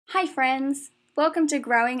Hi friends, welcome to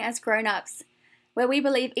Growing as Grown-Ups, where we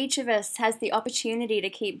believe each of us has the opportunity to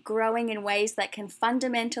keep growing in ways that can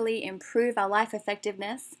fundamentally improve our life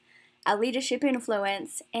effectiveness, our leadership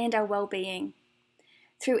influence, and our well-being.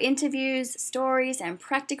 Through interviews, stories, and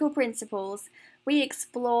practical principles, we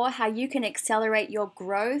explore how you can accelerate your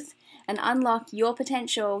growth and unlock your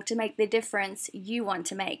potential to make the difference you want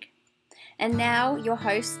to make. And now, your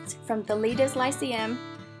hosts from the Leaders Lyceum,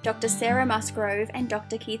 Dr. Sarah Musgrove and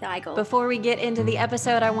Dr. Keith Eigel. Before we get into the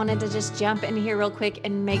episode, I wanted to just jump in here real quick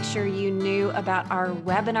and make sure you knew about our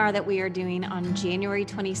webinar that we are doing on January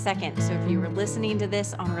 22nd. So if you were listening to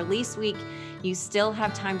this on release week, you still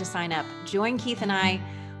have time to sign up. Join Keith and I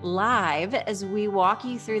live as we walk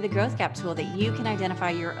you through the Growth Gap tool that you can identify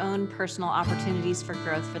your own personal opportunities for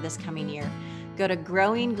growth for this coming year. Go to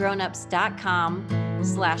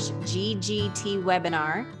growinggrownups.com/GGT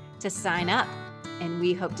webinar to sign up. And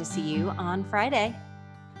we hope to see you on Friday.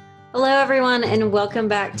 Hello, everyone, and welcome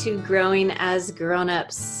back to Growing as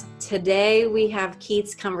Grown-Ups. Today, we have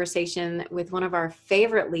Keith's conversation with one of our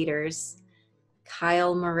favorite leaders,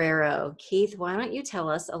 Kyle Marrero. Keith, why don't you tell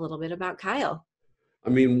us a little bit about Kyle?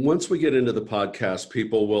 I mean, once we get into the podcast,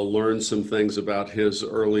 people will learn some things about his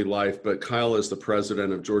early life, but Kyle is the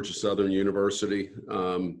president of Georgia Southern University,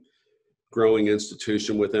 growing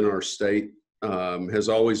institution within our state. Has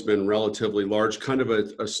always been relatively large, kind of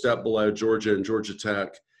a step below Georgia and Georgia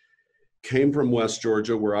Tech. Came from West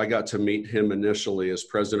Georgia, where I got to meet him initially as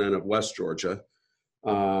president of West Georgia.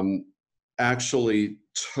 Actually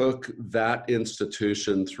took that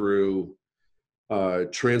institution through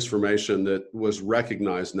transformation that was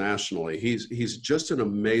recognized nationally. He's just an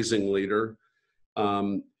amazing leader,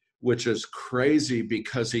 which is crazy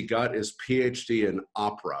because he got his PhD in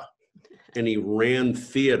opera. And he ran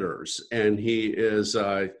theaters, and he is,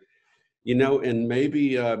 and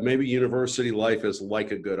maybe university life is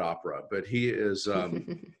like a good opera, but he is,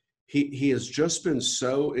 he has just been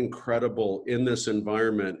so incredible in this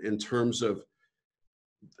environment in terms of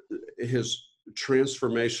his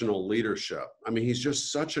transformational leadership. I mean, he's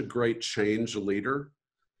just such a great change leader,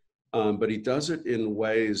 but he does it in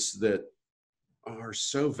ways that are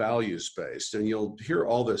so values-based, and you'll hear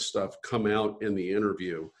all this stuff come out in the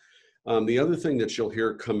interview. The other thing that you'll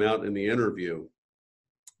hear come out in the interview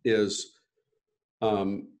is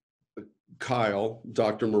Kyle,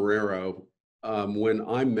 Dr. Marrero, when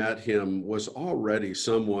I met him, was already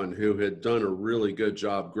someone who had done a really good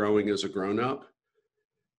job growing as a grown-up.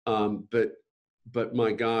 But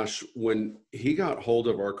my gosh, when he got hold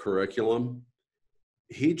of our curriculum,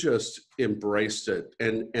 he just embraced it.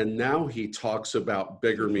 And now he talks about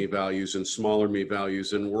bigger me values and smaller me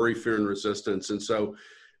values and worry, fear, and resistance. And so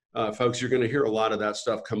folks, you're going to hear a lot of that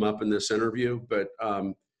stuff come up in this interview, but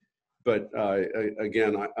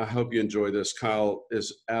again, I hope you enjoy this. Kyle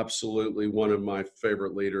is absolutely one of my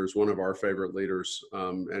favorite leaders, one of our favorite leaders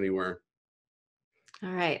anywhere.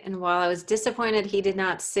 All right. And while I was disappointed he did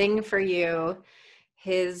not sing for you,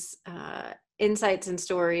 his insights and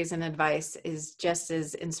stories and advice is just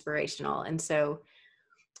as inspirational. And so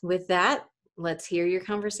with that, let's hear your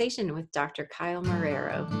conversation with Dr. Kyle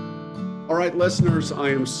Marrero. All right, listeners, I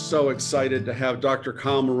am so excited to have Dr.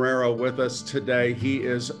 Kyle Marrero with us today. He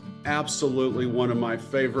is absolutely one of my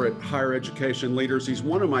favorite higher education leaders. He's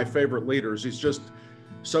one of my favorite leaders. He's just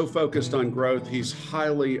so focused on growth. He's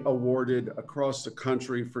highly awarded across the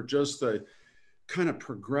country for just the kind of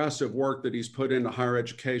progressive work that he's put into higher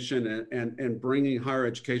education and bringing higher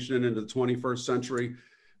education into the 21st century.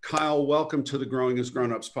 Kyle, welcome to the Growing as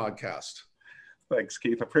Grown-Ups podcast. Thanks,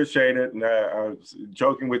 Keith. Appreciate it. And I was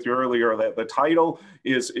joking with you earlier that the title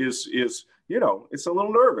is it's a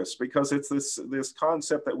little nervous because it's this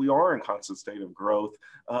concept that we are in constant state of growth,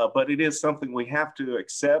 but it is something we have to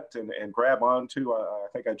accept and grab onto. I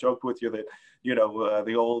think I joked with you that,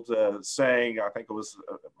 the old saying, I think it was,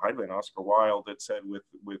 might have been Oscar Wilde, that said with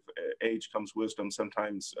age comes wisdom,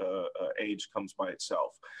 sometimes age comes by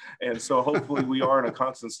itself. And so hopefully we are in a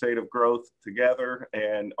constant state of growth together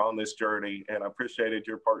and on this journey. And I appreciated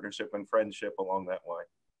your partnership and friendship along that line.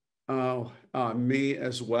 Oh, me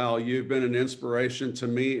as well. You've been an inspiration to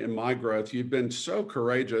me in my growth. You've been so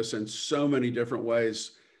courageous in so many different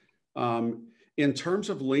ways in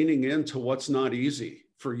terms of leaning into what's not easy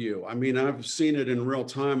for you. I mean, I've seen it in real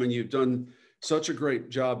time, and you've done such a great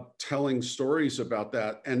job telling stories about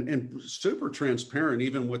that and super transparent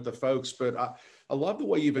even with the folks. But I love the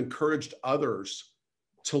way you've encouraged others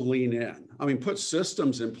to lean in. I mean, put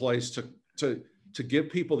systems in place to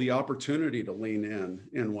give people the opportunity to lean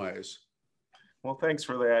in ways. Well, thanks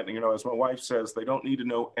for that. As my wife says, they don't need to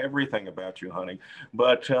know everything about you, honey.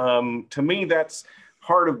 But to me, that's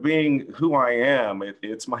part of being who I am.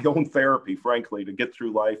 It's my own therapy, frankly, to get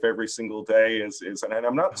through life every single day and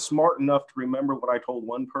I'm not smart enough to remember what I told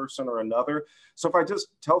one person or another. So if I just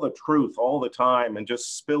tell the truth all the time and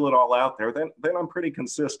just spill it all out there, then I'm pretty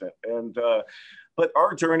consistent. But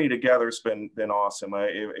our journey together has been awesome.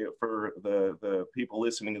 For the people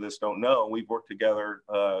listening to this don't know, we've worked together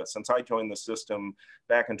since I joined the system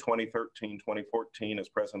back in 2013, 2014 as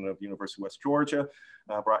president of University of West Georgia.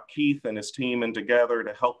 Brought Keith and his team in together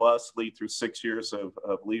to help us lead through 6 years of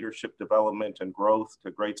leadership development and growth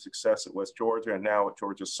to great success at West Georgia and now at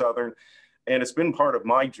Georgia Southern. And it's been part of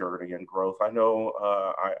my journey and growth. I know,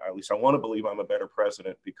 at least I want to believe I'm a better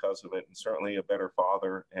president because of it, and certainly a better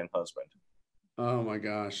father and husband. Oh my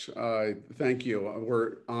gosh. Thank you.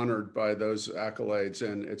 We're honored by those accolades,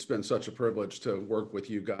 and it's been such a privilege to work with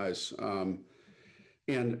you guys.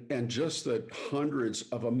 And just the hundreds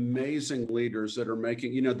of amazing leaders that are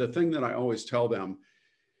making, the thing that I always tell them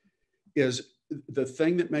is the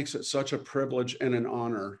thing that makes it such a privilege and an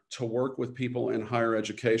honor to work with people in higher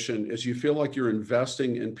education is you feel like you're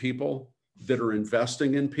investing in people that are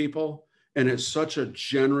investing in people. And it's such a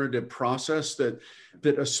generative process that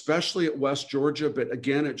especially at West Georgia, but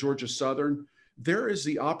again at Georgia Southern, there is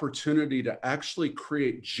the opportunity to actually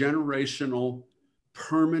create generational,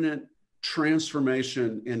 permanent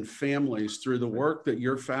transformation in families through the work that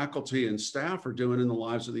your faculty and staff are doing in the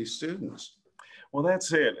lives of these students. Well,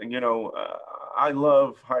 that's it. And, I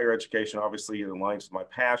love higher education. Obviously, it aligns with my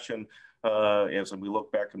passion. As we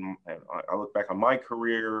look back, I look back on my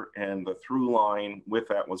career, and the through line with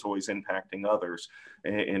that was always impacting others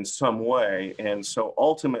in some way. And so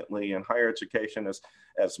ultimately in higher education,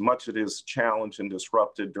 as much it is challenged and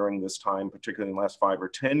disrupted during this time, particularly in the last 5 or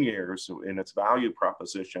 10 years in its value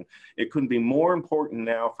proposition, it couldn't be more important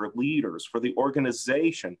now for leaders, for the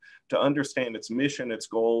organization to understand its mission, its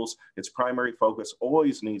goals, its primary focus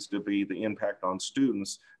always needs to be the impact on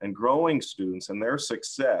students and growing students and their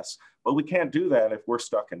success. But we can't do that if we're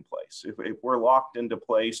stuck in place, if we're locked into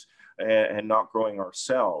place and not growing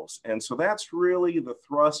ourselves. And so that's really the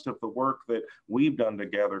thrust of the work that we've done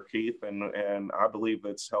together, Keith, and I believe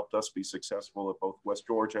that's helped us be successful at both West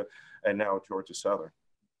Georgia and now at Georgia Southern.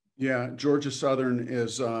 Yeah, Georgia Southern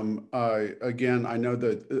is, again, I know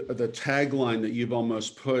the tagline that you've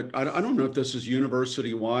almost put, I don't know if this is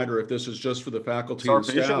university-wide or if this is just for the faculty and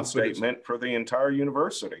staff. It's our vision statement for the entire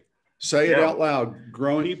university. Say it out loud.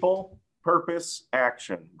 Growing people, purpose,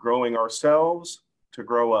 action, growing ourselves to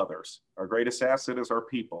grow others. Our greatest asset is our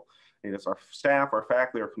people. It is our staff, our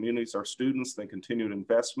faculty, our communities, our students, the continued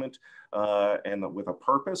investment and with a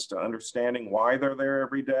purpose to understanding why they're there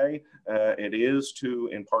every day. It is to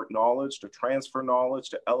impart knowledge, to transfer knowledge,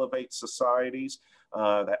 to elevate societies.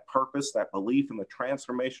 That purpose, that belief in the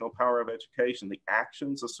transformational power of education, the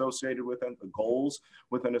actions associated with it, the goals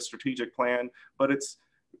within a strategic plan. But it's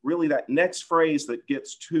really that next phrase that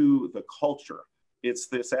gets to the culture. It's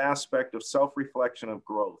this aspect of self-reflection of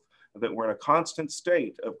growth, that we're in a constant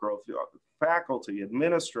state of growth. Faculty,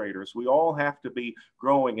 administrators, we all have to be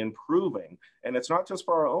growing, improving. And it's not just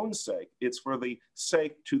for our own sake, it's for the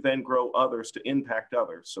sake to then grow others, to impact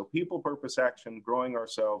others. So people, purpose, action, growing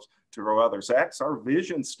ourselves to grow others. That's our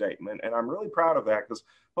vision statement. And I'm really proud of that because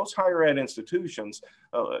most higher ed institutions,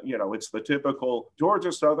 it's the typical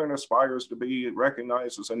Georgia Southern aspires to be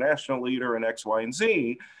recognized as a national leader in X, Y, and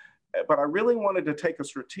Z. But I really wanted to take a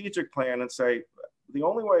strategic plan and say, the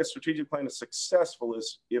only way a strategic plan is successful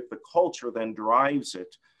is if the culture then drives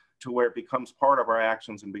it to where it becomes part of our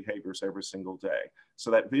actions and behaviors every single day. So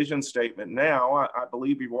that vision statement now, I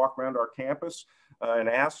believe you walk around our campus and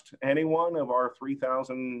asked anyone of our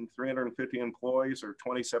 3,350 employees or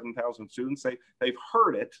 27,000 students, they've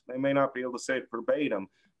heard it. They may not be able to say it verbatim,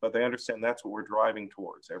 but they understand that's what we're driving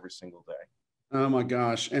towards every single day. Oh my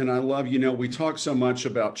gosh. And I love, we talk so much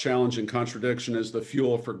about challenge and contradiction as the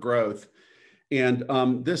fuel for growth. And I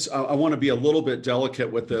want to be a little bit delicate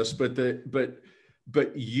with this,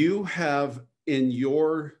 but you have in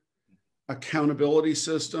your accountability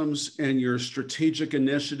systems and your strategic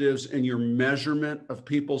initiatives and your measurement of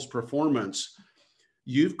people's performance,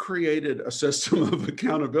 you've created a system of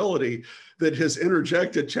accountability that has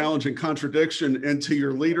interjected challenge and contradiction into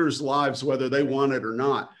your leaders' lives, whether they want it or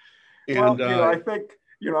not. And well, I think,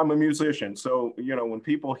 I'm a musician. So, when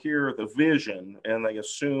people hear the vision and they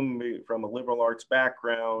assume me from a liberal arts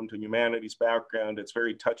background and humanities background, it's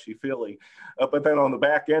very touchy-feely. But then on the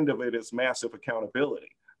back end of it is massive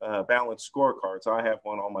accountability. balanced scorecards. I have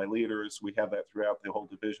one, all my leaders. We have that throughout the whole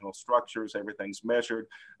divisional structures. Everything's measured,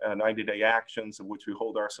 90-day actions in which we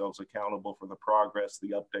hold ourselves accountable for the progress,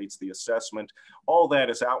 the updates, the assessment. All that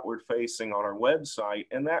is outward facing on our website.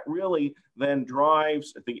 And that really then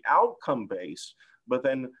drives the outcome base, but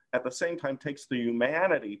then at the same time takes the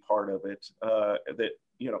humanity part of it, that,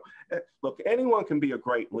 you know, look, anyone can be a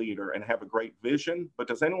great leader and have a great vision, but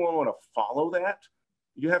does anyone want to follow that?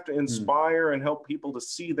 You have to inspire and help people to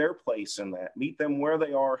see their place in that, meet them where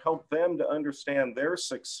they are, help them to understand their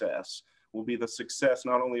success will be the success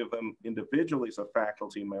not only of them individually as a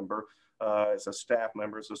faculty member, as a staff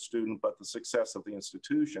member, as a student, but the success of the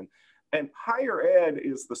institution. And higher ed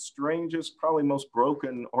is the strangest, probably most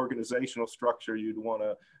broken organizational structure you'd want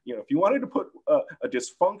to, you know, if you wanted to put a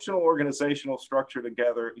dysfunctional organizational structure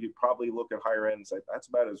together, you'd probably look at higher ed and say, that's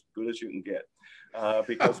about as good as you can get.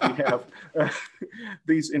 Because we have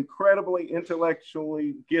these incredibly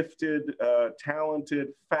intellectually gifted, talented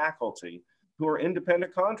faculty who are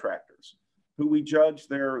independent contractors, who we judge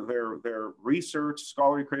their research,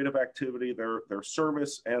 scholarly creative activity, their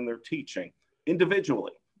service, and their teaching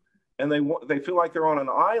individually. And they feel like they're on an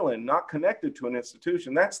island, not connected to an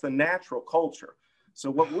institution. That's the natural culture. So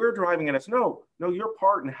what we're driving at is, no, you're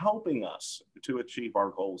part in helping us to achieve our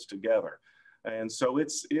goals together. And so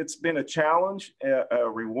it's been a challenge, a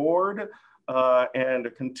reward, and a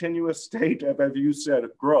continuous state of, as you said,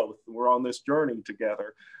 of growth. We're on this journey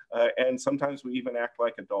together. And sometimes we even act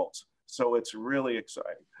like adults. So it's really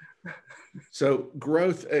exciting. So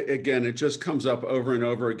growth, again, it just comes up over and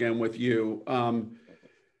over again with you.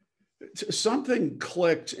 Something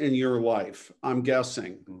clicked in your life, I'm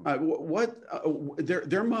guessing.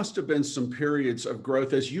 There must have been some periods of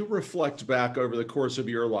growth as you reflect back over the course of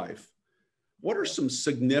your life. What are some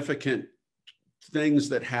significant things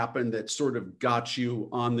that happened that sort of got you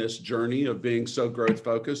on this journey of being so growth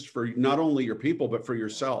focused for not only your people, but for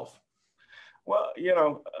yourself? Well, you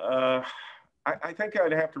know, I think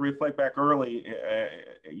I'd have to reflect back early,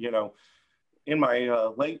 you know, in my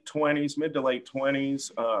late 20s, mid to late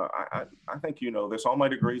 20s, I think you know this, all my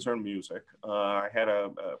degrees are in music. I had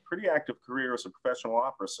a pretty active career as a professional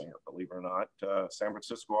opera singer, believe it or not. San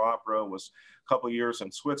Francisco Opera, was a couple of years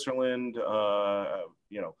in Switzerland,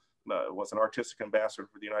 you know, was an artistic ambassador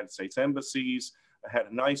for the United States embassies. I had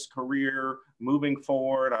a nice career moving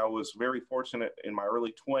forward. I was very fortunate in my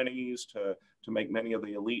early 20s to make many of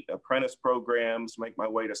the elite apprentice programs, make my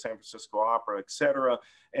way to San Francisco Opera, et cetera,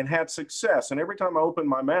 and had success. And every time I opened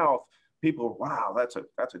my mouth, people, wow, that's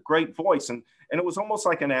a great voice. And it was almost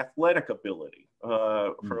like an athletic ability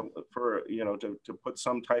for you know, to put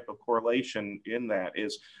some type of correlation in that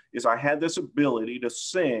is I had this ability to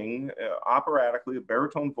sing operatically, a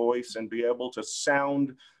baritone voice, and be able to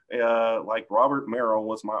sound like Robert Marrero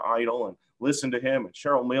was my idol, and listen to him, and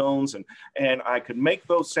Cheryl Milnes, and I could make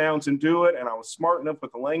those sounds and do it. And I was smart enough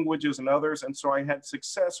with the languages and others. And so I had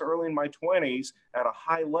success early in my 20s at a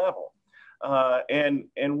high level.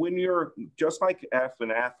 And when you're just like as an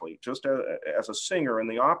athlete, just as a singer in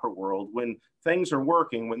the opera world, when things are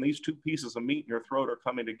working, when these two pieces of meat in your throat are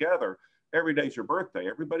coming together, every day's your birthday.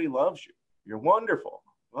 Everybody loves you. You're wonderful.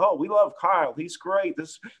 Oh, we love Kyle. He's great.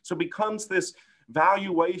 So becomes this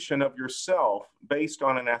valuation of yourself based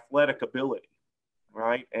on an athletic ability,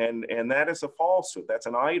 right? And that is a falsehood. That's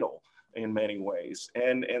an idol in many ways.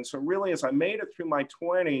 And so really, as I made it through my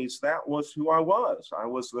 20s, that was who I was. I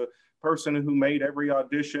was the person who made every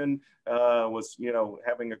audition, was, you know,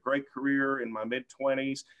 having a great career in my mid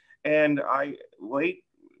 20s. And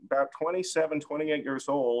about 27, 28 years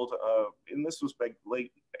old, and this was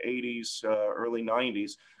late 80s, early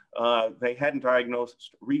 90s, they hadn't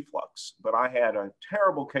diagnosed reflux, but I had a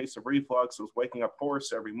terrible case of reflux. I was waking up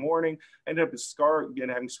hoarse every morning, ended up with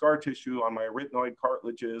having scar tissue on my arytenoid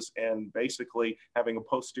cartilages, and basically having a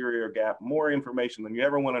posterior gap, more information than you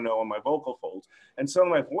ever want to know on my vocal folds. And so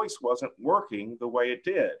my voice wasn't working the way it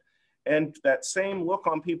did. And that same look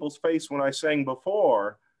on people's face when I sang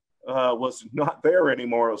before was not there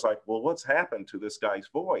anymore. It was like, well, what's happened to this guy's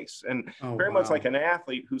voice? And very much like an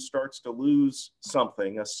athlete who starts to lose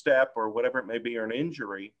something, a step or whatever it may be, or an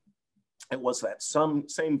injury, it was that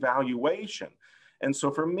same valuation. And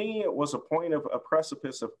so for me, it was a point of a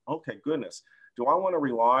precipice of, okay, goodness, do I want to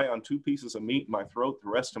rely on two pieces of meat in my throat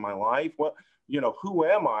the rest of my life? What, you know, who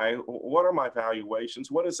am I? What are my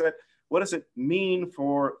valuations? What does it mean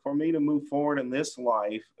for me to move forward in this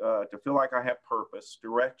life, to feel like I have purpose,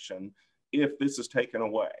 direction, if this is taken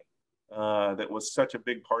away? That was such a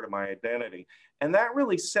big part of my identity. And that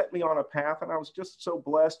really set me on a path. And I was just so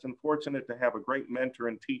blessed and fortunate to have a great mentor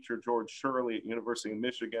and teacher, George Shirley at University of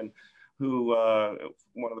Michigan, who,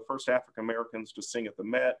 one of the first African Americans to sing at the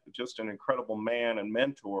Met, just an incredible man and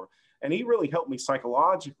mentor. And he really helped me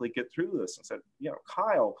psychologically get through this and said,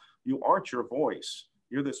 Kyle, you aren't your voice.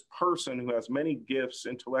 You're this person who has many gifts,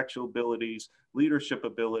 intellectual abilities, leadership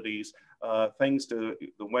abilities, things to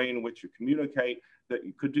the way in which you communicate, that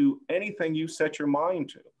you could do anything you set your mind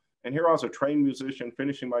to. And here I was a trained musician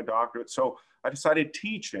finishing my doctorate. So I decided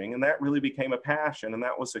teaching, and that really became a passion. And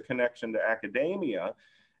that was a connection to academia.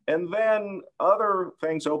 And then other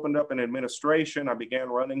things opened up in administration. I began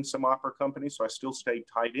running some opera companies, so I still stayed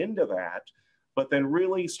tied into that, but then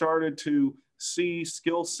really started to see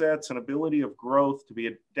skill sets and ability of growth to be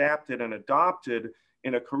adapted and adopted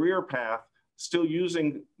in a career path, still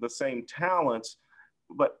using the same talents.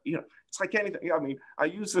 But, it's like anything. I mean, I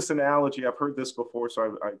use this analogy. I've heard this before,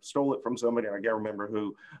 so I stole it from somebody. I can't remember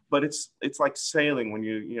who, but it's like sailing. When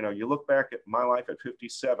you look back at my life at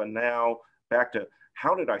 57 now, back to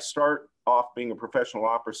how did I start off being a professional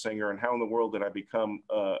opera singer, and how in the world did I become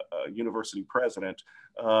a university president?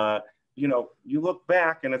 You look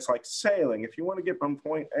back and it's like sailing. If you want to get from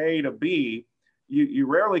point A to B, you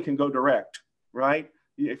rarely can go direct, right?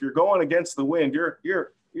 If you're going against the wind,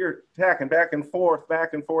 you're tacking back and forth,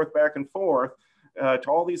 back and forth, back and forth to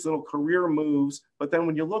all these little career moves. But then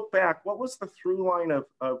when you look back, what was the through line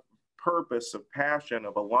of purpose, of passion,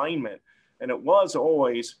 of alignment? And it was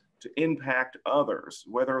always to impact others,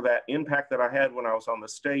 whether that impact that I had when I was on the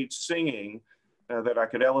stage singing, that I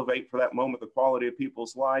could elevate for that moment the quality of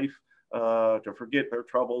people's life, to forget their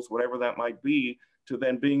troubles, whatever that might be, to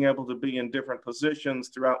then being able to be in different positions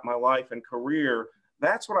throughout my life and career.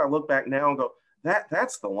 That's what I look back now and go,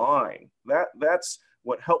 that's the line. That's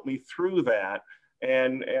what helped me through that.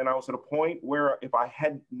 And I was at a point where if I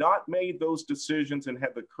had not made those decisions and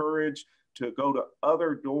had the courage to go to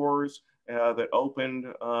other doors that opened,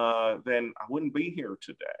 then I wouldn't be here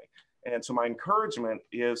today. And so my encouragement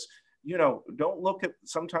is, don't look at,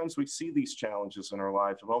 sometimes we see these challenges in our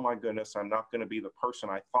lives of, oh my goodness, I'm not going to be the person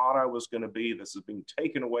I thought I was going to be. This is being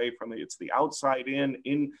taken away from me. It's the outside in,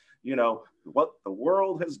 what the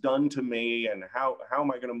world has done to me and how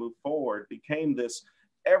am I going to move forward became this,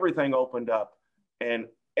 everything opened up and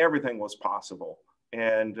everything was possible.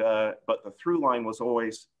 And, but the through line was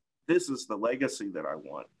always, this is the legacy that I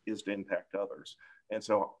want, is to impact others. And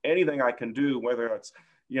so anything I can do, whether it's,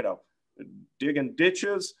 digging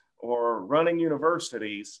ditches or running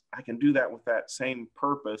universities, I can do that with that same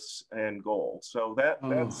purpose and goal. So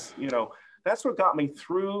that's what got me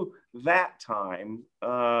through that time.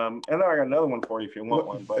 And then I got another one for you if you want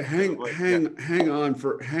one. But hang on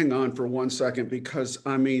for 1 second, because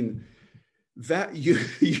I mean that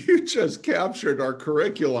you just captured our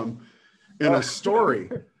curriculum in a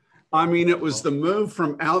story. I mean, it was the move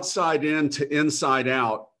from outside in to inside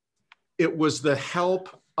out. It was the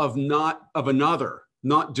help of another,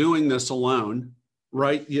 not doing this alone,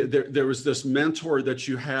 right? There was this mentor that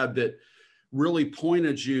you had that really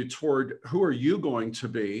pointed you toward who are you going to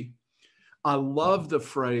be. I love the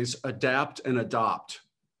phrase adapt and adopt,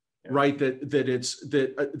 right?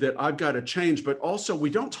 That I've got to change, but also we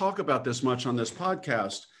don't talk about this much on this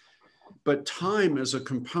podcast, but time is a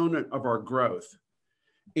component of our growth.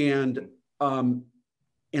 And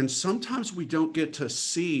sometimes we don't get to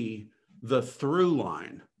see the through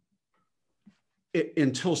line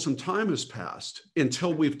until some time has passed,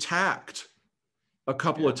 until we've tacked a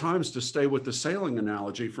couple of times, to stay with the sailing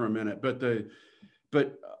analogy for a minute.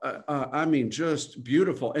 But I mean, just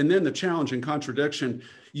beautiful. And then the challenge and contradiction.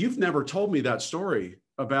 You've never told me that story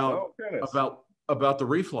about the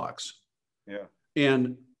reflux. Yeah.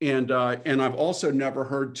 And I've also never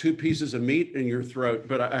heard 2 pieces of meat in your throat,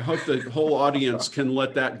 but I hope the whole audience can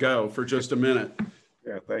let that go for just a minute.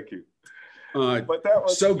 Yeah, thank you. But that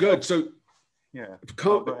was so good. So yeah,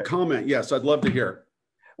 comment. Yes, I'd love to hear.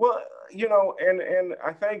 Well, and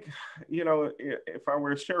I think, if I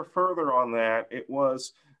were to share further on that, it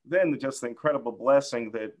was then just the incredible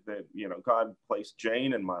blessing that God placed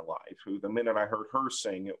Jane in my life, who the minute I heard her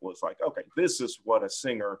sing, it was like, okay, this is what a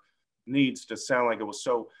singer needs to sound like. It was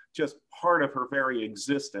so just part of her very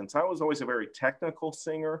existence. I was always a very technical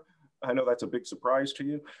singer. I know that's a big surprise to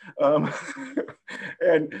you.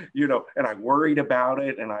 And I worried about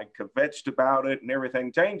it and I kvetched about it and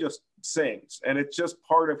everything. Jane just sings and it's just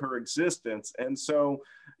part of her existence. And so,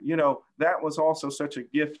 that was also such a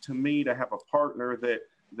gift to me to have a partner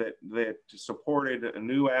that supported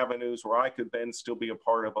new avenues where I could then still be a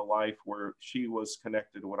part of a life where she was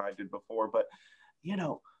connected to what I did before. But,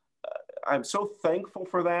 I'm so thankful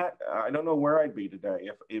for that. I don't know where I'd be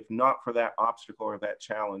today if not for that obstacle or that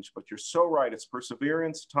challenge. But you're so right. It's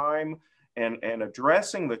perseverance, time, and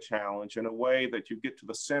addressing the challenge in a way that you get to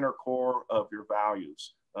the center core of your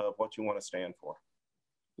values, of what you want to stand for.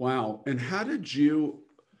 Wow. And how did you,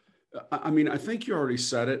 I mean, I think you already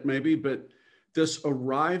said it maybe, but this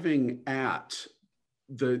arriving at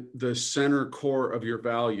the center core of your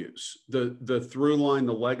values, the through line,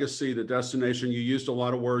 the legacy, the destination, you used a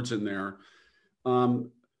lot of words in there.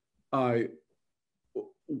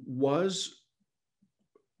 Was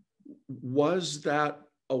that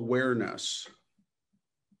awareness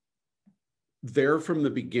there from the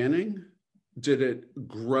beginning? Did it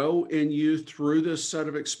grow in you through this set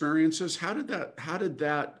of experiences? How did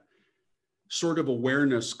that sort of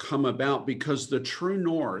awareness come about? Because the true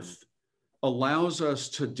north allows us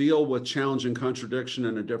to deal with challenge and contradiction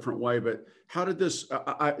in a different way. But how did this,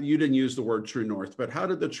 you didn't use the word true north, but how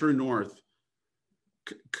did the true north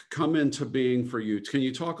come into being for you? Can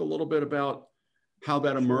you talk a little bit about how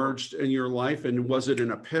that emerged in your life? And was it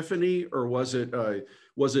an epiphany, or was it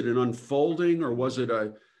an unfolding, or was it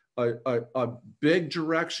a big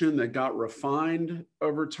direction that got refined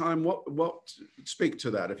over time? What speak to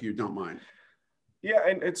that, if you don't mind. Yeah,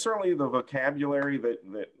 and it's certainly the vocabulary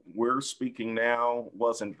that we're speaking now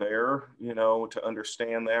wasn't there, to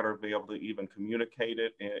understand that or be able to even communicate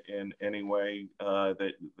it in any way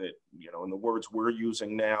that in the words we're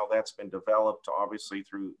using now. That's been developed obviously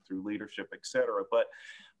through leadership, et cetera. But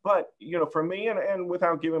for me, and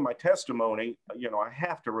without giving my testimony, I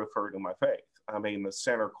have to refer to my faith. I mean, the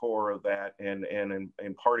center core of that, and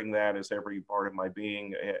imparting that as every part of my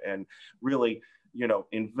being, and really,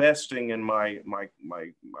 investing in my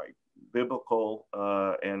biblical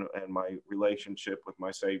and my relationship with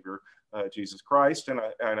my Savior, Jesus Christ. And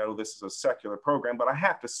I know this is a secular program, but I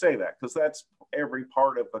have to say that because that's every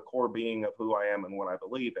part of the core being of who I am and what I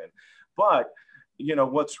believe in. But,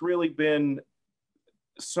 what's really been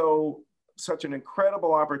such an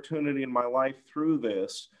incredible opportunity in my life through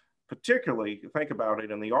this, particularly think about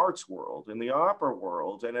it in the arts world, in the opera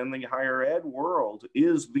world, and in the higher ed world,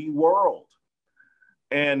 is the world.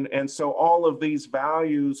 And so all of these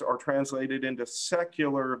values are translated into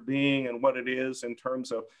secular being and what it is in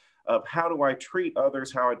terms of how do I treat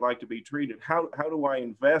others, how I'd like to be treated, how do I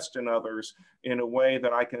invest in others in a way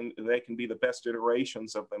that they can be the best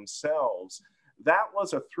iterations of themselves. That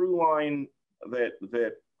was a through line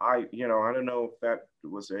that I don't know if that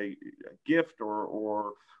was a gift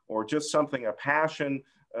or just something, a passion.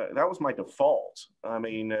 That was my default. I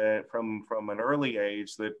mean, from an early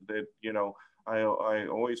age that I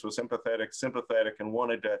always was sympathetic and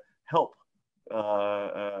wanted to help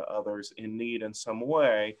others in need in some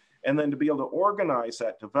way. And then to be able to organize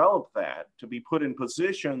that, develop that, to be put in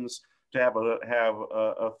positions to have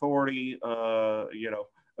authority,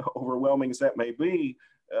 overwhelming as that may be,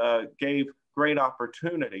 gave great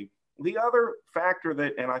opportunity. The other factor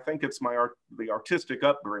that, and I think it's the artistic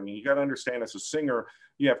upbringing, you got to understand as a singer,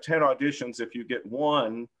 you have 10 auditions. If you get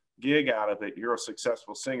one gig out of it, you're a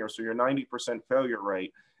successful singer. So your 90% failure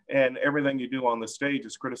rate, and everything you do on the stage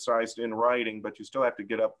is criticized in writing, but you still have to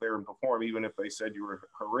get up there and perform, even if they said you were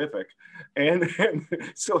horrific, and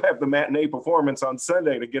still have the matinee performance on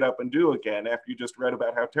Sunday to get up and do again after you just read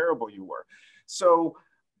about how terrible you were. So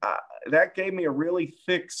that gave me a really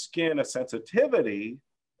thick skin, a sensitivity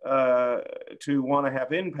to want to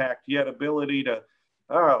have impact, yet ability to,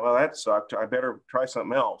 oh, well, that sucked, I better try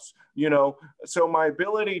something else. So my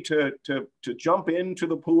ability to jump into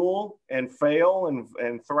the pool and fail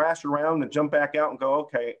and thrash around and jump back out and go,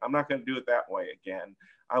 okay, I'm not going to do it that way again.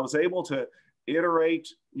 I was able to iterate,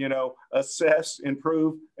 assess,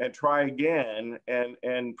 improve, and try again,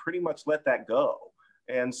 and pretty much let that go.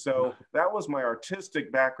 And so that was my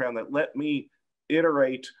artistic background that let me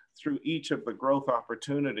iterate through each of the growth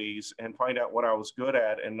opportunities and find out what I was good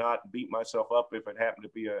at and not beat myself up if it happened to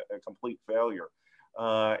be a complete failure.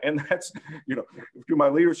 And that's, to my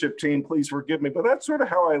leadership team, please forgive me, but that's sort of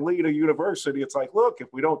how I lead a university. It's like, look, if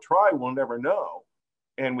we don't try, we'll never know.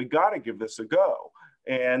 And we got to give this a go.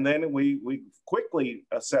 And then we quickly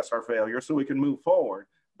assess our failure so we can move forward,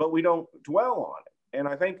 but we don't dwell on it. And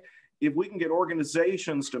I think if we can get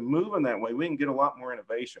organizations to move in that way, we can get a lot more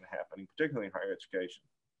innovation happening, particularly in higher education.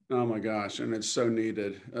 Oh my gosh. And it's so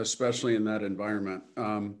needed, especially in that environment.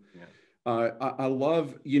 I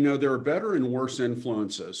love, there are better and worse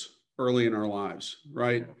influences early in our lives,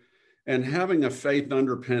 right? Yeah. And having a faith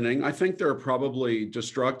underpinning, I think there are probably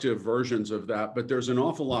destructive versions of that, but there's an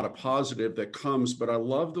awful lot of positive that comes. But I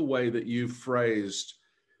love the way that you phrased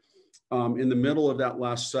in the middle of that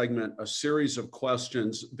last segment, a series of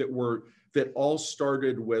questions that all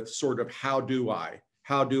started with sort of, how do I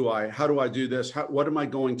do this? What am I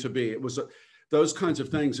going to be? It was those kinds of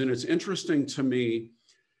things. And it's interesting to me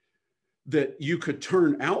that you could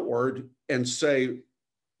turn outward and say,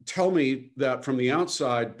 tell me that from the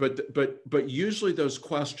outside, but usually those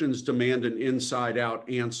questions demand an inside out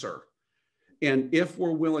answer. And if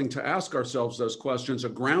we're willing to ask ourselves those questions, a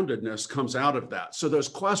groundedness comes out of that. So those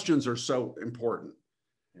questions are so important.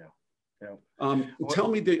 Yeah. Tell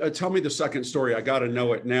me the second story. I got to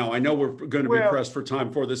know it now. I know we're going to be pressed for time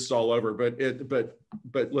before this is all over, but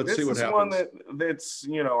let's see what happens. This is one that's,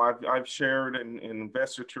 you know, I've shared in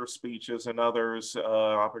investiture speeches and others,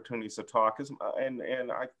 opportunities to talk. And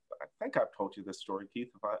I think I've told you this story,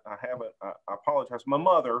 Keith. If I haven't, I apologize. My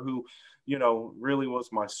mother, who, you know, really was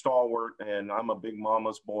my stalwart, and I'm a big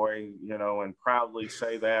mama's boy, you know, and proudly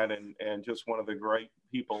say that, and just one of the great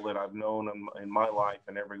people that I've known in my life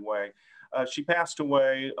in every way. She passed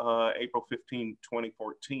away April 15,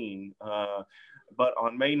 2014. But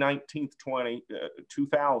on May 19th,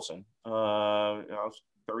 2000, I was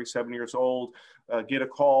 37 years old, get a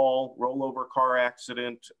call, rollover car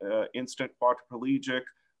accident, instant quadriplegic,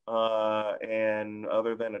 and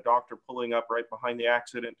other than a doctor pulling up right behind the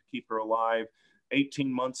accident to keep her alive,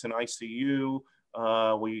 18 months in ICU.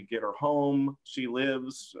 We get her home. She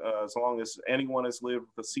lives as long as anyone has lived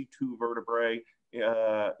with a C2 vertebrae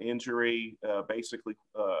injury, basically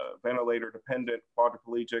ventilator dependent,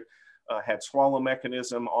 quadriplegic, had swallow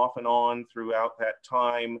mechanism off and on throughout that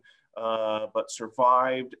time, but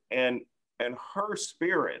survived. And her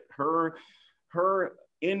spirit, her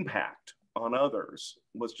impact on others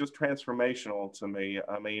was just transformational to me.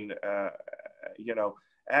 I mean, you know,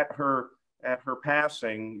 at her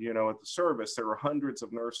passing, you know, at the service, there were hundreds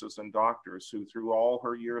of nurses and doctors who, through all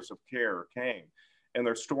her years of care, came, and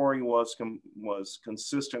their story was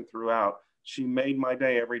consistent throughout. She made my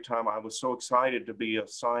day every time. I was so excited to be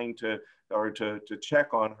assigned to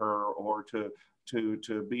check on her or to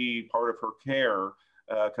be part of her care,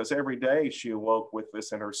 because every day she awoke with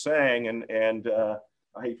this in her saying, and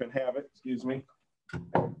I even have it, excuse me,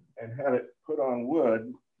 and had it put on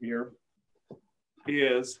wood here,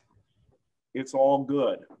 is it's all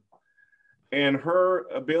good. And her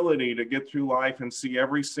ability to get through life and see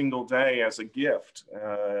every single day as a gift,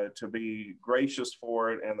 to be gracious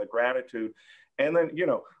for it, and the gratitude. And then, you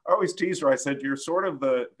know, I always tease her. I said, you're sort of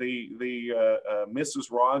the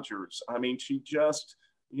Mrs. Rogers. I mean, she just,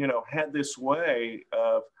 you know, had this way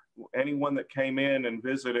of anyone that came in and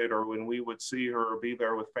visited, or when we would see her or be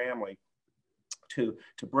there with family, to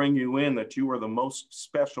bring you in, that you were the most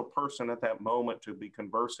special person at that moment to be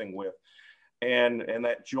conversing with. And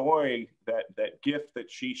that joy, that gift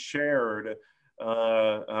that she shared,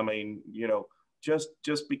 I mean, you know,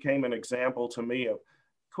 just became an example to me of,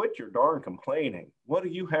 quit your darn complaining. What do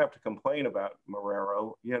you have to complain about,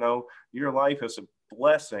 Marrero? You know, your life is a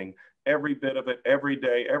blessing. Every bit of it, every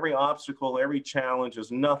day, every obstacle, every challenge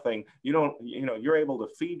is nothing. You don't, you know, you're able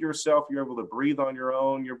to feed yourself. You're able to breathe on your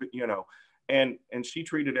own. You know, and she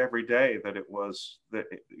treated every day that it was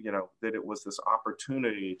this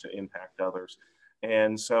opportunity to impact others.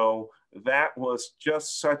 And so that was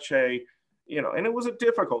just such a, you know, and it was a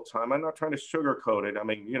difficult time. I'm not trying to sugarcoat it. I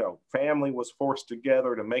mean, you know, family was forced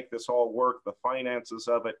together to make this all work, the finances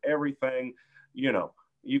of it, everything, you know,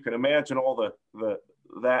 you can imagine all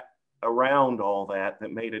that around all that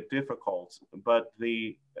made it difficult. But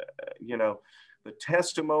the, you know, the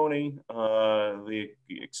testimony, the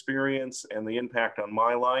experience, and the impact on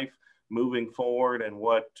my life moving forward, and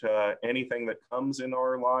what anything that comes in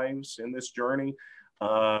our lives in this journey,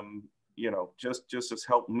 you know, just has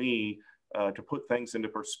helped me to put things into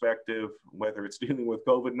perspective, whether it's dealing with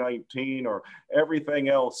COVID-19 or everything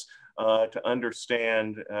else, to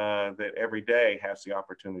understand that every day has the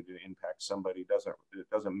opportunity to impact somebody. It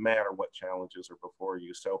doesn't matter what challenges are before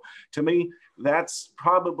you. So to me, that's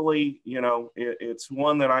probably, you know, it's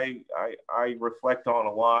one that I reflect on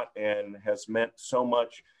a lot, and has meant so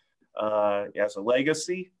much as a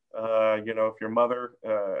legacy. You know, if your mother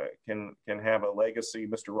can have a legacy,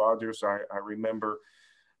 Mr. Rogers, I remember,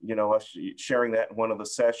 you know, us sharing that in one of the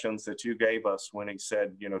sessions that you gave us, when he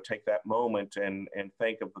said, you know, take that moment and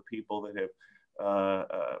think of the people that have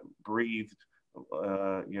breathed,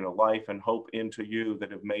 you know, life and hope into you, that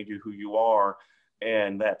have made you who you are.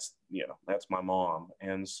 And that's, you know, that's my mom.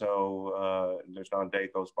 And so there's not a day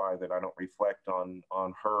goes by that I don't reflect on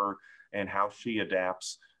her and how she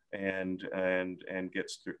adapts and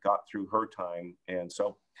got through her time. And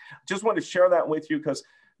so just wanted to share that with you, because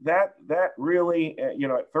that really, you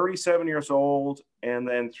know, at 37 years old, and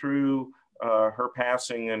then through her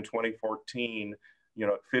passing in 2014, you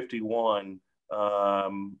know, at 51,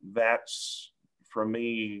 that's for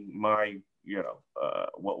me, my, you know,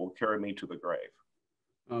 what will carry me to the grave.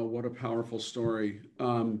 What a powerful story.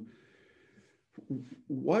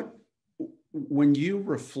 What when you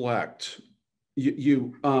reflect,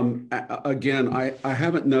 again, I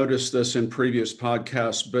haven't noticed this in previous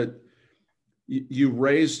podcasts, but you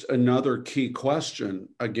raised another key question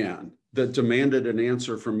again that demanded an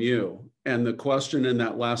answer from you. And the question in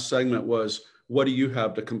that last segment was, what do you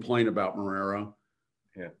have to complain about, Marrero?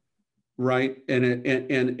 Yeah. Right.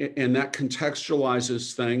 And that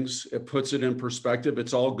contextualizes things. It puts it in perspective.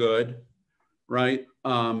 It's all good. Right.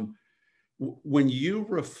 When you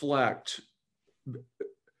reflect,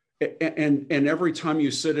 and every time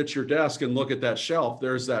you sit at your desk and look at that shelf,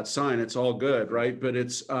 there's that sign, it's all good. Right. But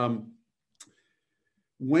it's,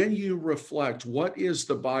 when you reflect, what is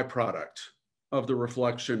the byproduct of the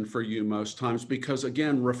reflection for you most times? Because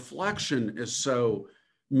again, reflection is so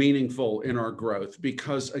meaningful in our growth,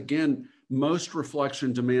 because again, most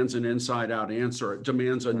reflection demands an inside out answer. It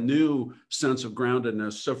demands a new sense of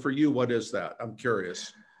groundedness. So for you, what is that? I'm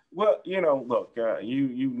curious. Well, look,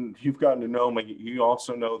 you've gotten to know me. You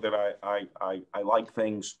also know that I like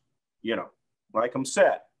things, like them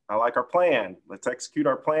set. I like our plan. Let's execute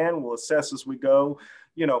our plan. We'll assess as we go.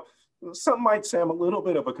 Some might say I'm a little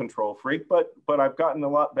bit of a control freak, but I've gotten a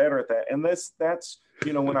lot better at that. And that's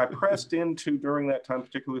when I pressed into during that time,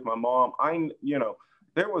 particularly with my mom,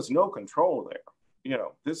 there was no control there.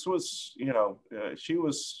 This was,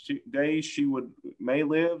 days she may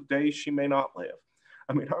live, days she may not live.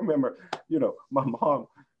 I mean, I remember, my mom,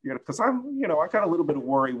 because I got a little bit of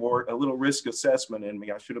worry, a little risk assessment in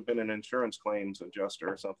me. I should have been an insurance claims adjuster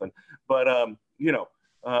or something. But,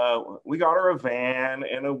 we got her a van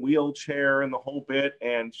and a wheelchair and the whole bit,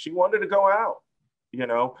 and she wanted to go out,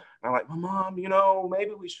 and I'm like, Mom,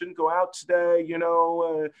 maybe we shouldn't go out today.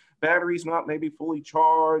 Battery's not maybe fully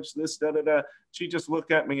charged, this, da, da, da. She just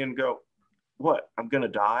looked at me and go, what, I'm going to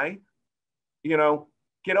die?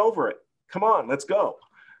 Get over it. Come on, let's go,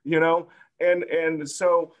 and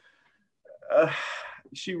so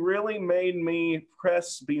she really made me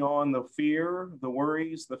press beyond the fear, the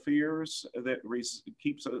worries, the fears that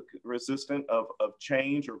keeps a resistant of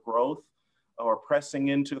change or growth, or pressing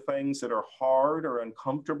into things that are hard or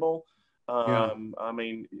uncomfortable. I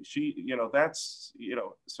mean, that's,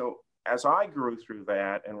 so as I grew through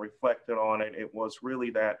that and reflected on it, it was really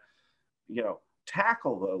that,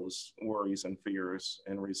 tackle those worries and fears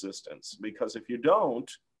and resistance, because if you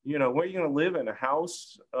don't, where are you going to live? In a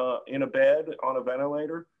house, in a bed, on a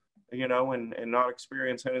ventilator, and not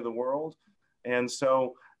experience any of the world? And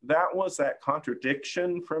so that was that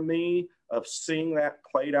contradiction for me of seeing that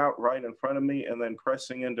played out right in front of me, and then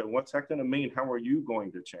pressing into what's that going to mean? How are you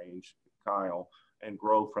going to change, Kyle, and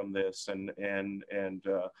grow from this? And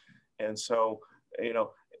so,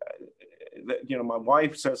 my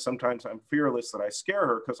wife says sometimes I'm fearless, that I scare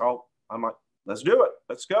her, because I'm like, let's do it,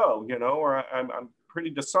 let's go, or I'm pretty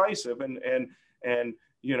decisive, and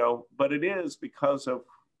but it is because of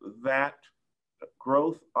that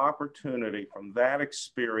growth opportunity from that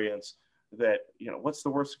experience that, what's the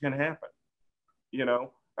worst that can happen?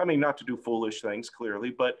 I mean, not to do foolish things,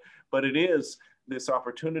 clearly, but it is this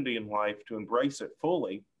opportunity in life to embrace it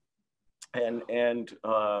fully, and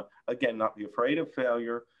again, not be afraid of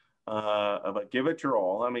failure, but give it your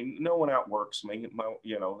all. I mean, no one outworks me. I'm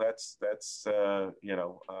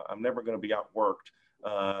never going to be outworked.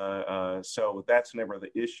 So that's never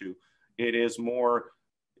the issue. It is more,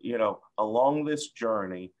 along this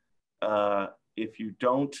journey, if you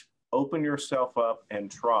don't open yourself up and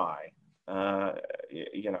try, and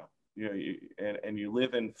you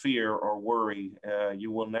live in fear or worry,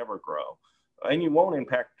 you will never grow, and you won't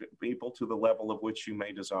impact people to the level of which you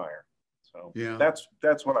may desire. So yeah,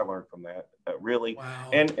 that's what I learned from that, really.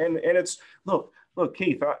 Wow. And it's, look,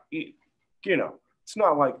 Keith, it's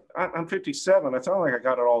not like I'm 57. It's not like I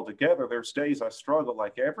got it all together. There's days I struggle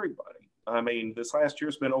like everybody. I mean, this last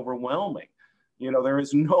year's been overwhelming. There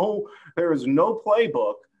is no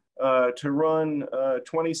playbook to run a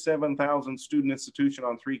 27,000 student institution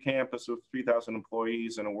on 3 campuses with 3,000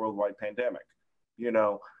 employees in a worldwide pandemic.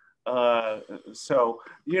 So,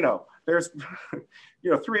 there's,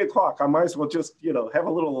 3 o'clock, I might as well just, have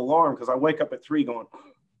a little alarm, because I wake up at 3 going,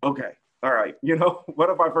 okay, all right, what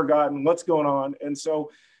have I forgotten? What's going on? And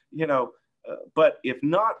so, but if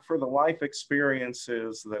not for the life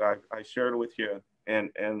experiences that I shared with you,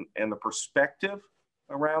 and the perspective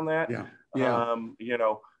around that,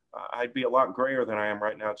 I'd be a lot grayer than I am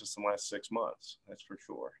right now, just in the last 6 months. That's for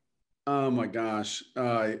sure. Oh my gosh.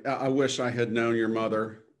 I wish I had known your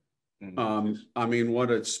mother. I mean, what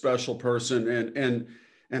a special person,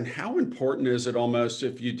 and how important is it almost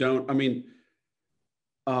if you don't, I mean,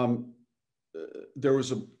 there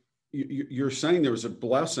was you're saying there was a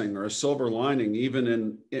blessing or a silver lining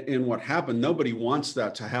even in what happened. Nobody wants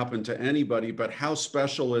that to happen to anybody, but how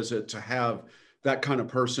special is it to have that kind of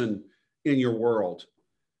person in your world?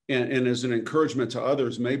 And as an encouragement to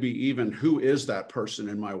others, maybe even who is that person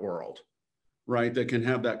in my world, right? That can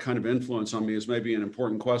have that kind of influence on me is maybe an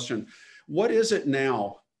important question. What is it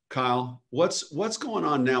now, Kyle? What's going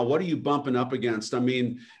on now? What are you bumping up against? I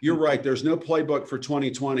mean, you're right. There's no playbook for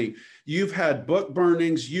 2020. You've had book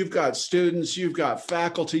burnings. You've got students. You've got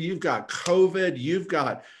faculty. You've got COVID. You've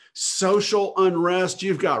got social unrest.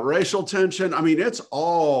 You've got racial tension. I mean, it's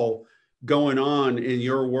all going on in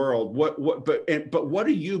your world. But what are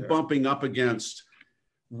you bumping up against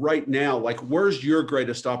right now? Like, where's your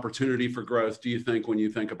greatest opportunity for growth, do you think, when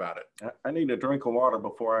you think about it? I need a drink of water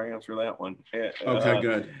before I answer that one. Okay,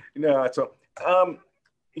 good. No, so,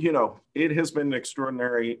 it has been an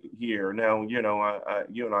extraordinary year. Now, you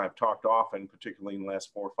and I have talked often, particularly in the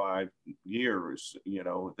last 4 or 5 years,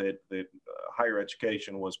 that higher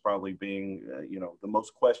education was probably being, the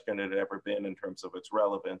most questioned it had ever been in terms of its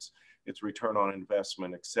relevance, its return on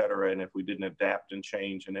investment, et cetera. And if we didn't adapt and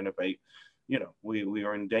change and innovate, we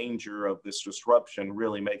are in danger of this disruption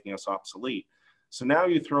really making us obsolete. So now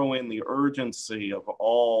you throw in the urgency of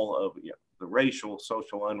all of the racial,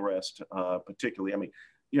 social unrest, particularly. I mean,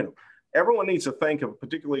 everyone needs to think of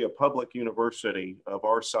particularly a public university of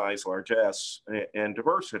our size, largesse, and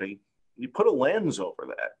diversity. You put a lens over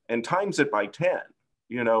that and times it by 10.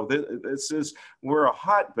 We're a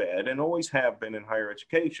hotbed and always have been in higher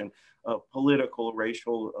education of political,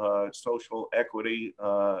 racial, social equity,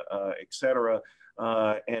 et cetera.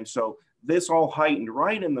 And so this all heightened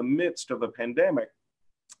right in the midst of the pandemic.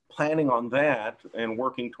 Planning on that and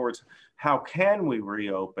working towards how can we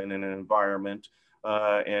reopen in an environment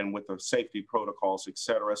and with the safety protocols, et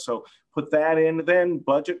cetera. So put that in, then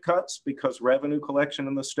budget cuts because revenue collection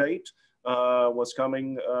in the state was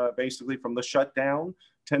coming basically from the shutdown,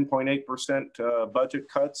 10.8% budget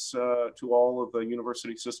cuts to all of the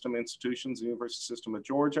university system institutions, the University System of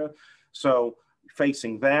Georgia. So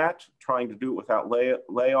facing that, trying to do it without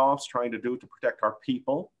layoffs, trying to do it to protect our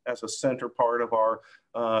people as a center part of our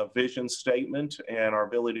vision statement and our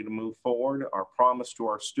ability to move forward, our promise to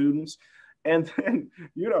our students. And then,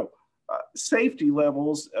 safety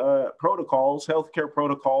levels, protocols, healthcare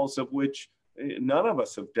protocols of which none of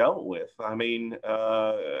us have dealt with,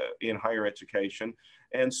 in higher education.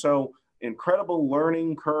 And so incredible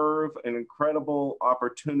learning curve, an incredible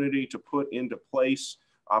opportunity to put into place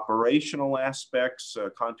operational aspects,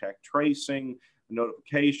 contact tracing,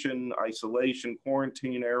 notification, isolation,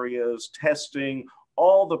 quarantine areas, testing,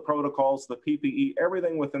 all the protocols, the PPE,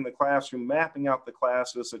 everything within the classroom, mapping out the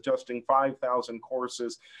classes, adjusting 5,000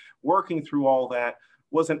 courses, working through all that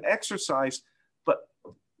was an exercise. But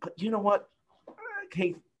you know what,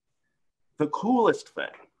 Kate, the coolest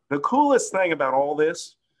thing about all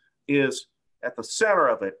this is at the center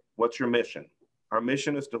of it, what's your mission? Our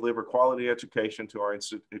mission is to deliver quality education to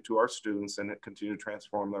our students and continue to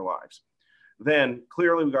transform their lives. Then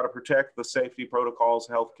clearly we've got to protect the safety protocols,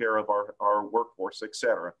 healthcare of our workforce, et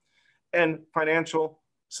cetera, and financial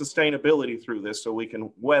sustainability through this so we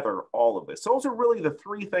can weather all of this. Those are really the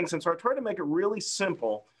three things. And so I tried to make it really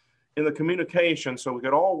simple in the communication so we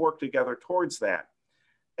could all work together towards that.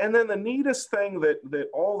 And then the neatest thing that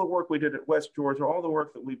all the work we did at West Georgia, all the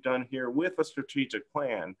work that we've done here with a strategic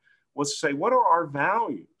plan was to say, what are our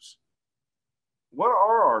values? What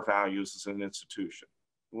are our values as an institution?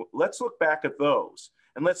 Let's look back at those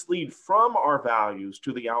and let's lead from our values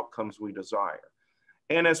to the outcomes we desire.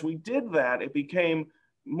 And as we did that, it became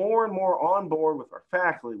more and more on board with our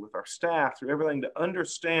faculty, with our staff, through everything to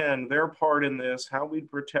understand their part in this, how we'd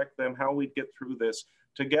protect them, how we'd get through this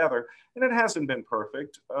together. And it hasn't been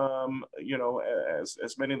perfect.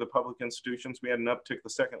 As many of the public institutions, we had an uptick the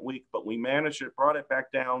second week, but we managed it, brought it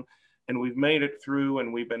back down, and we've made it through,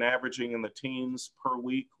 and we've been averaging in the teens per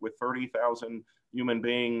week with 30,000 human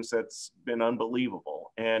beings. That's been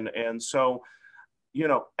unbelievable. And so,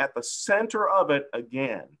 at the center of it,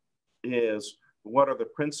 again, is what are the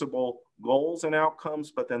principal goals and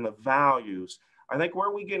outcomes, but then the values. I think where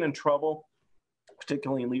we get in trouble,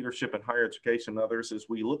 particularly in leadership and higher education and others, is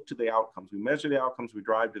we look to the outcomes. We measure the outcomes, we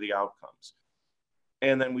drive to the outcomes.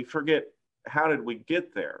 And then we forget, how did we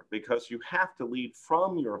get there? Because you have to lead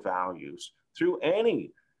from your values through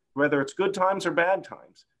whether it's good times or bad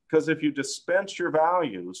times. Because if you dispense your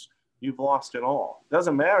values, you've lost it all. It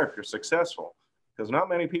doesn't matter if you're successful, because not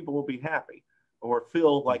many people will be happy or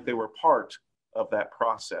feel like they were part of that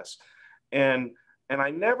process. And I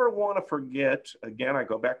never want to forget, again, I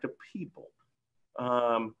go back to people.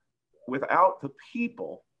 Without the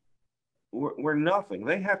people, we're nothing.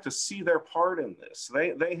 They have to see their part in this.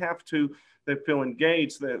 They have to, they feel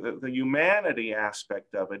engaged, the humanity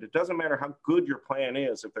aspect of it. It doesn't matter how good your plan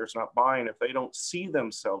is if there's not buy-in, if they don't see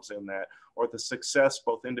themselves in that, or the success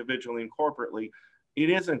both individually and corporately, it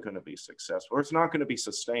isn't going to be successful, or it's not going to be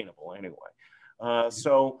sustainable anyway.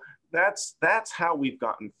 So that's how we've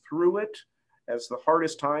gotten through it as the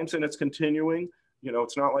hardest times, and it's continuing. You know,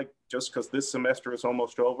 it's not like just because this semester is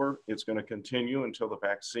almost over, it's going to continue until the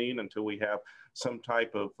vaccine, until we have some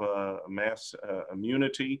type of mass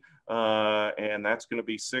immunity. And that's going to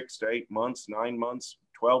be 6 to 8 months, 9 months,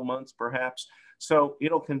 12 months, perhaps. So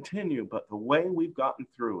it'll continue. But the way we've gotten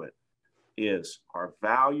through it is our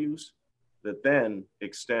values that then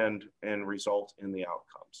extend and result in the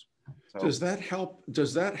outcomes. So, does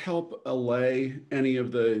that help allay any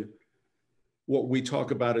of the, what we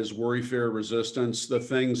talk about as worry, fear, resistance, the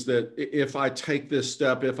things that if I take this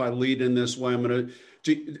step, if I lead in this way, I'm going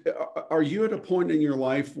to, are you at a point in your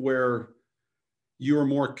life where you are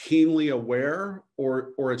more keenly aware,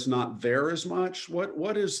 or it's not there as much?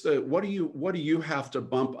 What do you have to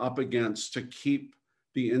bump up against to keep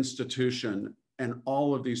the institution and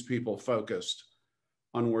all of these people focused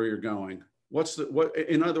on where you're going? A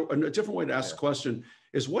different way to ask the question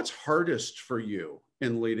is, what's hardest for you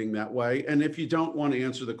in leading that way? And if you don't want to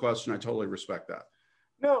answer the question, I totally respect that.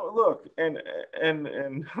 No, look, and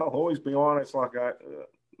I'll always be honest,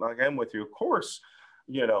 like I'm with you. Of course,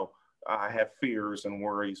 you know, I have fears and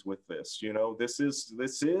worries with this. You know, this is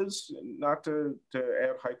not to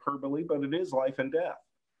add hyperbole, but it is life and death.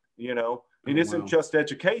 You know, it isn't just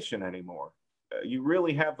education anymore. You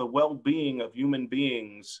really have the well-being of human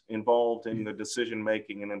beings involved in the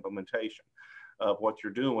decision-making and implementation of what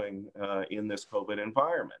you're doing in this COVID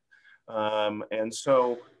environment. And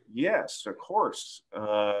so, yes, of course,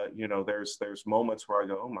 you know, there's moments where I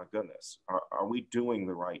go, oh my goodness, are we doing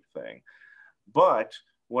the right thing? But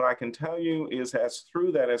what I can tell you is as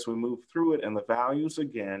we move through it and the values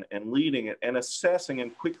again and leading it and assessing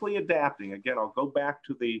and quickly adapting, again, I'll go back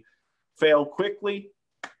to the fail quickly,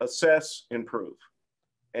 assess, improve,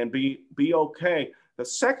 and be okay. The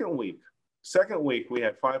second week, we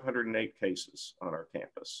had 508 cases on our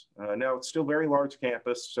campus. Now it's still a very large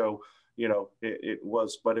campus, so you know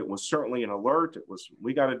but it was certainly an alert. It was,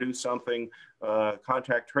 we got to do something.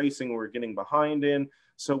 Contact tracing, we're getting behind in.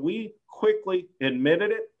 So we quickly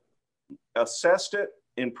admitted it, assessed it,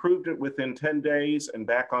 improved it within 10 days, and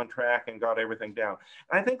back on track and got everything down.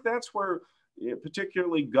 And I think that's where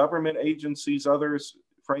particularly government agencies, others,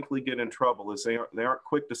 frankly, get in trouble, is they aren't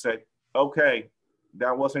quick to say, okay,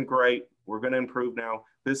 that wasn't great, we're going to improve now,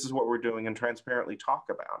 this is what we're doing, and transparently talk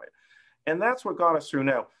about it. And that's what got us through.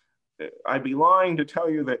 Now, I'd be lying to tell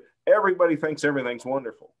you that everybody thinks everything's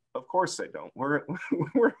wonderful. Of course they don't. We're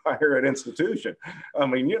a higher ed institution. I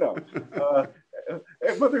mean, you know,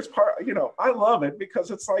 but there's part, you know, I love it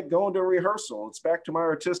because it's like going to a rehearsal. It's back to my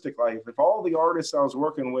artistic life. If all the artists I was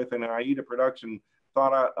working with in AIDA production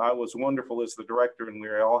thought I was wonderful as the director and we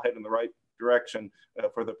were all heading in the right direction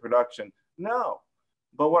for the production, no.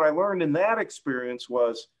 But what I learned in that experience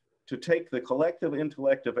was to take the collective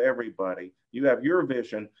intellect of everybody. You have your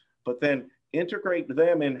vision, but then integrate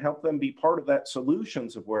them and help them be part of that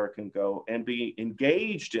solutions of where it can go and be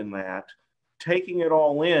engaged in that, taking it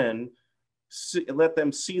all in, let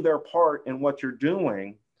them see their part in what you're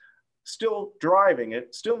doing, still driving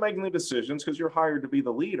it, still making the decisions because you're hired to be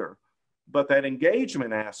the leader. But that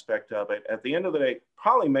engagement aspect of it, at the end of the day,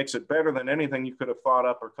 probably makes it better than anything you could have thought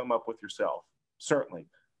up or come up with yourself, certainly,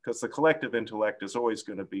 because the collective intellect is always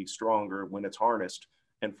going to be stronger when it's harnessed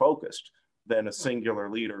and focused than a singular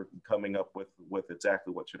leader coming up with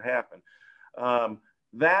exactly what should happen.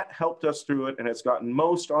 That helped us through it, and it's gotten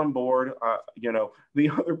most on board. You know, the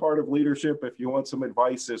other part of leadership, if you want some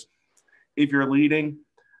advice, is if you're leading,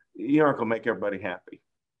 you aren't going to make everybody happy.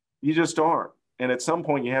 You just aren't. And at some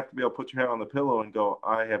point, you have to be able to put your head on the pillow and go,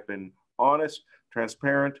 I have been honest,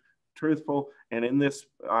 transparent, truthful, and in this,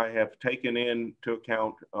 I have taken into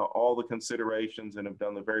account all the considerations and have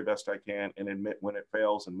done the very best I can and admit when it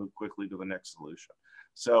fails and move quickly to the next solution.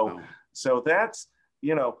 So, so that's,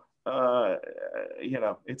 you know,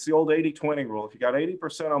 it's the old 80-20 rule. If you got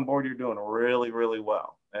 80% on board, you're doing really, really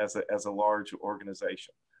well as a large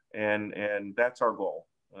organization. And that's our goal,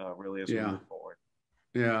 really, as we move forward.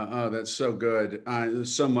 Yeah, oh, that's so good.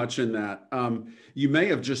 There's so much in that. You may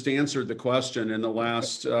have just answered the question in the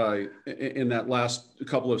last in that last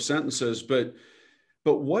couple of sentences, but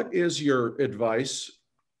what is your advice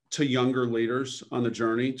to younger leaders on the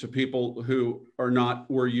journey, to people who are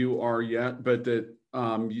not where you are yet, but that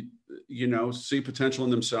you know, see potential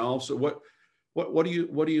in themselves? How do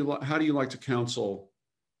you like to counsel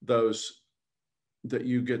those that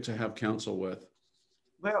you get to have counsel with?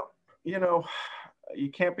 Well, you know, you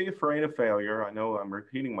can't be afraid of failure. I know I'm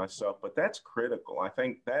repeating myself, but that's critical. I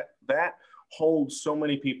think that holds so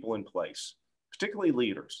many people in place, particularly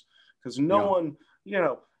leaders, because no one,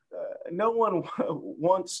 no one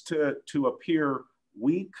wants to appear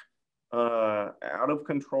weak, out of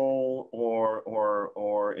control,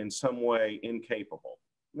 or in some way incapable.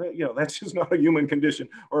 That's just not a human condition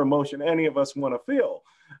or emotion any of us want to feel.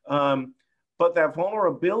 But that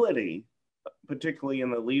vulnerability, particularly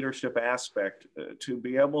in the leadership aspect, to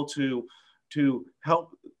be able to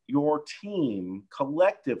help your team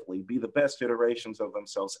collectively be the best iterations of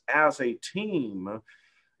themselves as a team,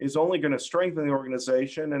 is only going to strengthen the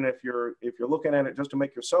organization. And if you're looking at it just to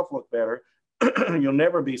make yourself look better, you'll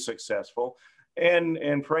never be successful.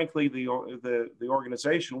 And frankly, the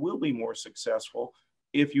organization will be more successful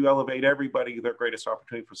if you elevate everybody to their greatest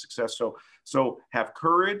opportunity for success. So have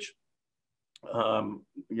courage.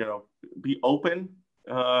 Be open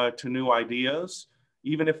to new ideas,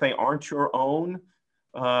 even if they aren't your own.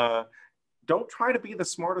 Don't try to be the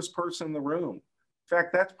smartest person in the room. In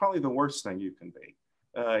fact, that's probably the worst thing you can be.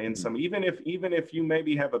 Even if you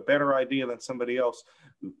maybe have a better idea than somebody else,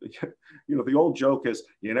 the old joke is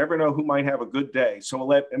you never know who might have a good day.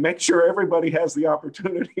 So make sure everybody has the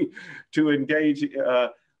opportunity to engage.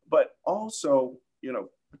 But also,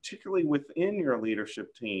 particularly within your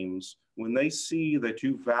leadership teams, when they see that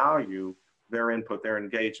you value their input, their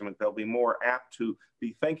engagement, they'll be more apt to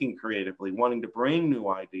be thinking creatively, wanting to bring new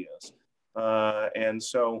ideas. And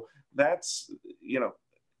so that's,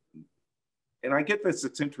 and I get this,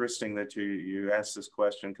 it's interesting that you asked this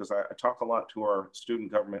question, because I talk a lot to our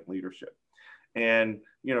student government leadership. And,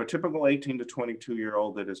 typical 18 to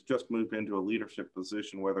 22-year-old that has just moved into a leadership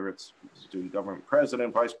position, whether it's student government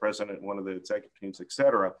president, vice president, one of the executive teams, et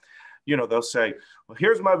cetera, they'll say, well,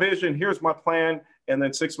 here's my vision, here's my plan. And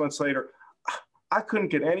then 6 months later, I couldn't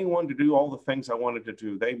get anyone to do all the things I wanted to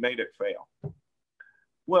do. They made it fail.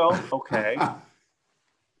 Well, okay.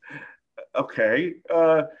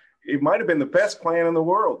 It might have been the best plan in the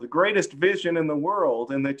world, the greatest vision in the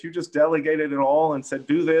world, and that you just delegated it all and said,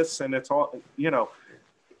 do this, and it's all,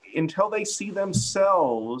 until they see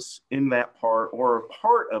themselves in that part or a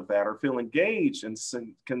part of that, or feel engaged and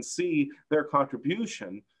can see their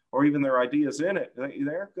contribution or even their ideas in it,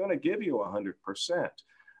 they're going to give you 100%.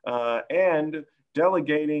 And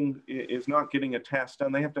delegating is not getting a task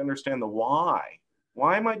done. They have to understand the why.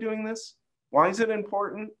 Why am I doing this? Why is it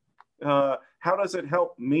important? How does it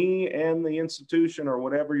help me and the institution or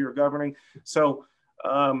whatever you're governing? So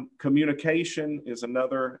communication is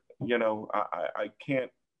another, I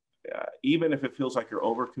can't, even if it feels like you're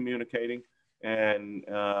over communicating, and,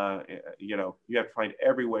 you have to find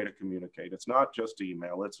every way to communicate. It's not just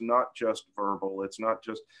email. It's not just verbal. It's not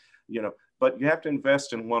just, but you have to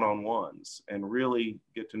invest in one-on-ones and really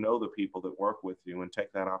get to know the people that work with you and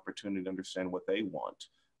take that opportunity to understand what they want,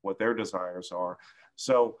 what their desires are.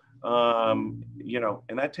 So, and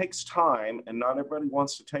that takes time, and not everybody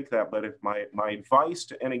wants to take that. But if my advice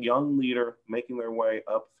to any young leader making their way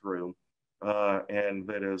up through, and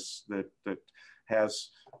that has,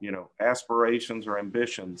 aspirations or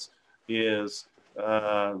ambitions, is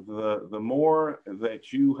the more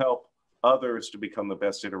that you help others to become the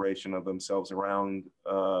best iteration of themselves around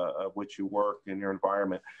which you work in your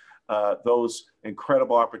environment, those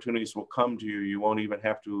incredible opportunities will come to you. You won't even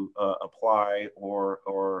have to apply or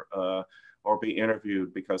be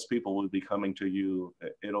interviewed, because people will be coming to you.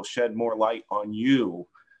 It'll shed more light on you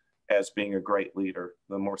as being a great leader,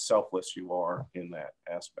 the more selfless you are in that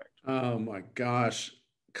aspect. Oh my gosh,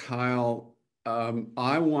 Kyle,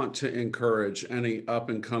 I want to encourage any up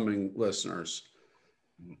and coming listeners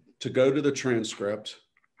to go to the transcript,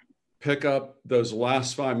 pick up those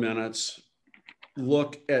last 5 minutes,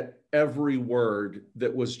 look at every word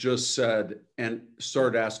that was just said, and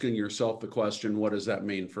start asking yourself the question, what does that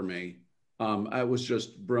mean for me? It was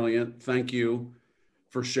just brilliant. Thank you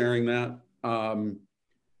for sharing that.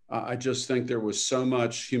 I just think there was so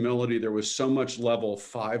much humility. There was so much level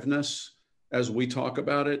 5-ness as we talk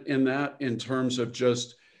about it in terms of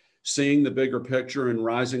just seeing the bigger picture and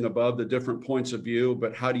rising above the different points of view,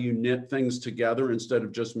 but how do you knit things together instead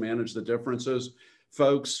of just manage the differences?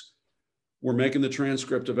 Folks, we're making the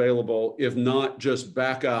transcript available. If not, just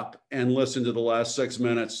back up and listen to the last 6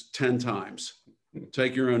 minutes 10 times.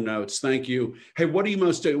 Take your own notes. Thank you. Hey, what are you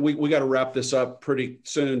most, we got to wrap this up pretty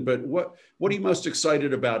soon, but what are you most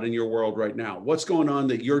excited about in your world right now? What's going on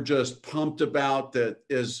that you're just pumped about, that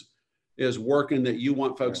is working, that you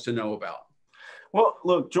want folks to know about? Well,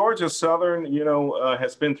 look, Georgia Southern,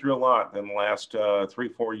 has been through a lot in the last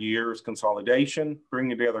 3-4 years. Consolidation,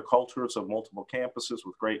 bringing together cultures of multiple campuses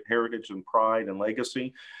with great heritage and pride and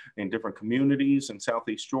legacy in different communities in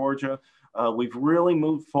Southeast Georgia. We've really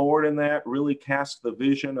moved forward in that, really cast the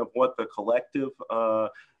vision of what the collective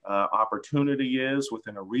opportunity is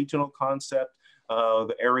within a regional concept.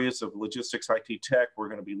 The areas of logistics, IT, tech, we're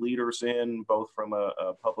going to be leaders in, both from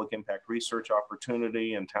a public impact research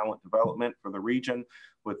opportunity and talent development for the region,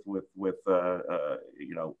 with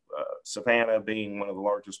Savannah being one of the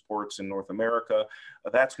largest ports in North America.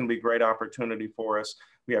 That's going to be a great opportunity for us.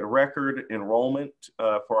 We had record enrollment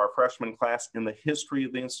for our freshman class in the history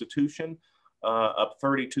of the institution, up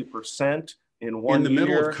 32% in 1 year. In the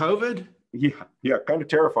middle of COVID? Yeah, kind of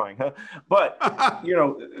terrifying, huh? But,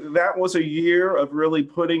 that was a year of really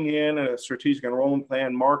putting in a strategic enrollment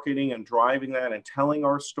plan, marketing and driving that and telling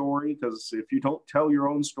our story, because if you don't tell your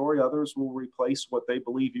own story, others will replace what they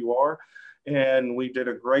believe you are. And we did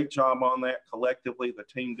a great job on that collectively, the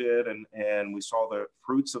team did, and we saw the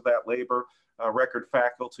fruits of that labor. Record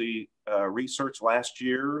faculty research last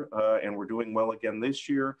year, and we're doing well again this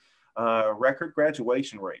year. Record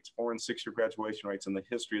graduation rates, 4- and 6-year graduation rates in the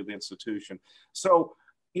history of the institution. So,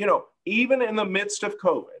 even in the midst of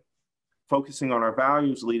COVID, focusing on our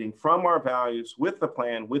values, leading from our values with the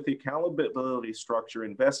plan, with the accountability structure,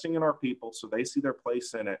 investing in our people so they see their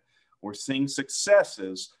place in it, we're seeing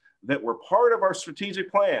successes that were part of our strategic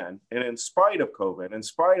plan. And in spite of COVID, in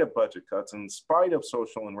spite of budget cuts, in spite of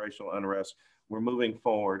social and racial unrest, we're moving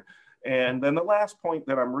forward. And then the last point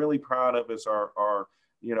that I'm really proud of is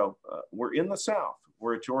we're in the South.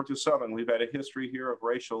 We're at Georgia Southern. We've had a history here of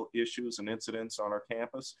racial issues and incidents on our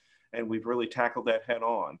campus, and we've really tackled that head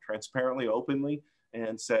on, transparently, openly,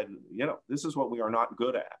 and said, this is what we are not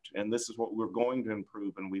good at, and this is what we're going to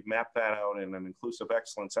improve. And we've mapped that out in an inclusive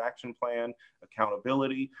excellence action plan,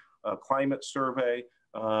 accountability, a climate survey,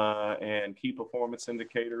 and key performance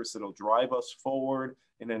indicators that'll drive us forward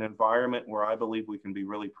in an environment where I believe we can be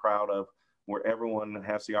really proud of, where everyone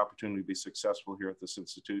has the opportunity to be successful here at this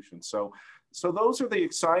institution. So those are the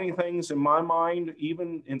exciting things in my mind,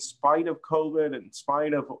 even in spite of COVID, in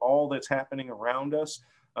spite of all that's happening around us,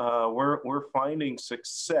 we're finding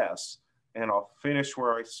success. And I'll finish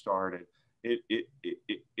where I started. It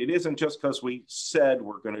isn't just because we said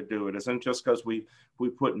we're going to do it. It isn't just because we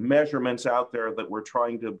put measurements out there that we're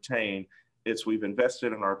trying to obtain. It's we've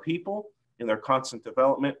invested in our people, in their constant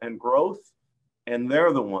development and growth, and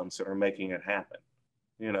they're the ones that are making it happen.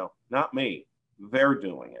 Not me. They're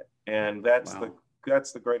doing it, and that's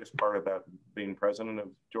the greatest part about being president of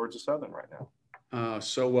Georgia Southern right now.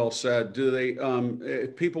 So well said. Do they,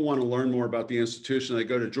 if people want to learn more about the institution, they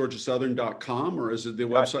go to georgiasouthern.com, or is it the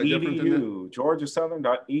website different than that?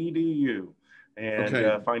 georgiasouthern.edu,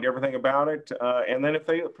 and find everything about it. And then if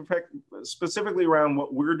they specifically around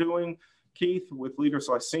what we're doing, Keith, with Leaders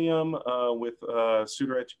Lyceum, with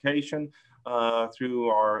Suitor Education, through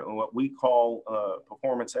our what we call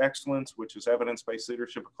performance excellence, which is evidence-based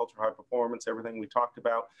leadership, culture, high performance, everything we talked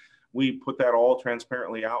about. We put that all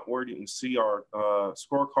transparently outward. You can see our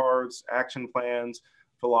scorecards, action plans,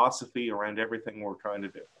 philosophy around everything we're trying to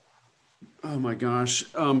do. Oh my gosh.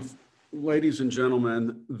 Ladies and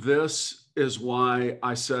gentlemen, this is why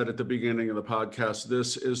I said at the beginning of the podcast,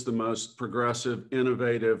 this is the most progressive,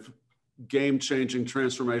 innovative, game-changing,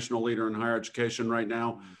 transformational leader in higher education right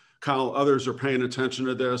now. Kyle, others are paying attention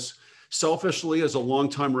to this. Selfishly, as a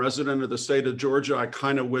longtime resident of the state of Georgia, I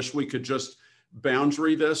kind of wish we could just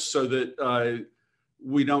boundary this so that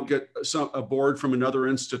we don't get a board from another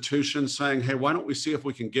institution saying, hey, why don't we see if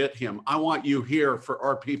we can get him? I want you here for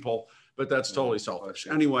our people, but that's totally selfish.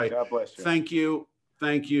 Anyway, God bless you. Thank you.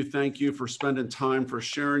 Thank you for spending time, for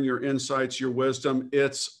sharing your insights, your wisdom.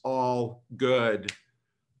 It's all good.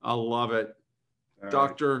 I love it.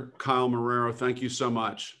 Dr. Kyle Marrero, thank you so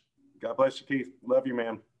much. God bless you, Keith. Love you,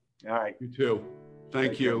 man. All right. You too.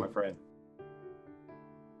 Thank you, my friend.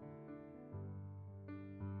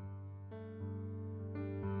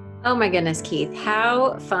 Oh my goodness, Keith.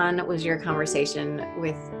 How fun was your conversation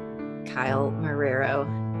with Kyle Marrero?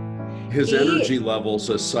 His energy level's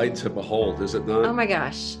a sight to behold, is it not? Oh my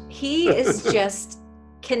gosh. He is just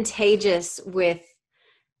contagious with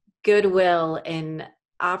goodwill and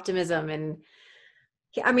optimism. And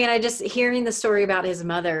I mean, I just hearing the story about his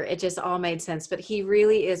mother, it just all made sense. But he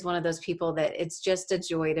really is one of those people that it's just a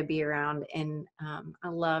joy to be around. And I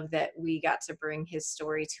love that we got to bring his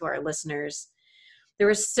story to our listeners. There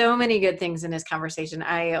were so many good things in this conversation.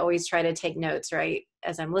 I always try to take notes, right,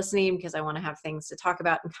 as I'm listening, because I want to have things to talk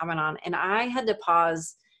about and comment on. And I had to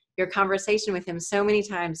pause your conversation with him so many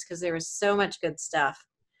times because there was so much good stuff.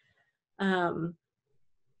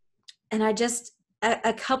 And I just,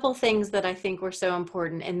 a couple things that I think were so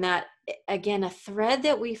important, and that, again, a thread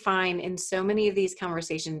that we find in so many of these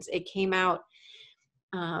conversations, it came out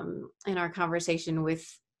in our conversation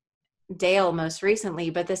with Dale most recently,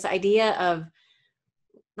 but this idea of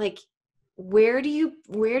like, where do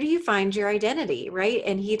you find your identity, right?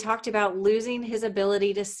 And he talked about losing his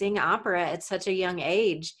ability to sing opera at such a young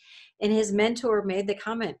age. And his mentor made the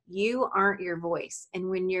comment, you aren't your voice. And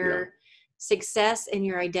when your success and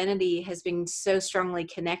your identity has been so strongly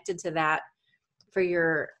connected to that for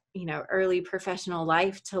your, early professional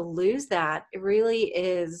life, to lose that, it really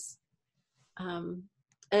is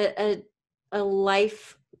a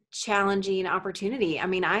life challenging opportunity. I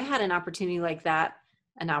mean, I had an opportunity like that,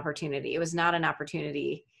 it was not an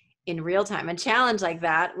opportunity in real time, a challenge like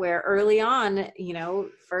that, where early on,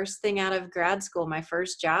 first thing out of grad school, my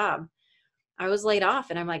first job, I was laid off,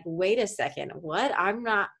 and I'm like, wait a second, what?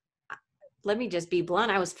 Let me just be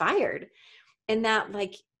blunt. I was fired. And that,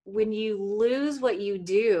 like, when you lose what you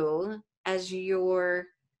do as your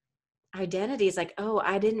identity, is like, oh,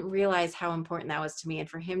 I didn't realize how important that was to me. And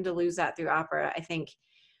for him to lose that through opera, I think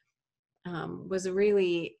was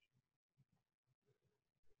really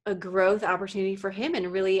a growth opportunity for him,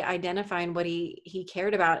 and really identifying what he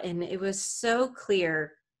cared about. And it was so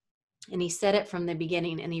clear, and he said it from the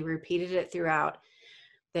beginning, and he repeated it throughout,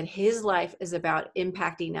 that his life is about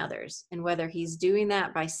impacting others. And whether he's doing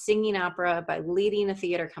that by singing opera, by leading a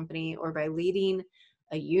theater company, or by leading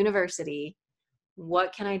a university,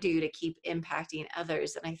 what can I do to keep impacting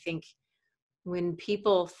others? And I think when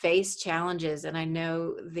people face challenges, and I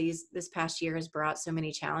know this past year has brought so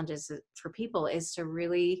many challenges for people, is to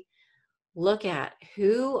really look at,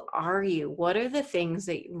 who are you? What are the things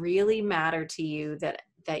that really matter to you,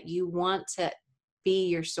 that you want to be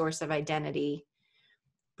your source of identity,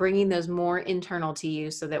 bringing those more internal to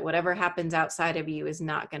you, so that whatever happens outside of you is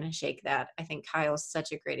not going to shake that. I think Kyle's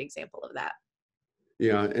such a great example of that.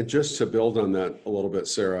 Yeah. And just to build on that a little bit,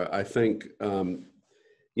 Sarah, I think,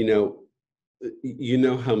 you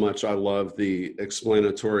know how much I love the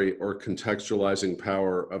explanatory or contextualizing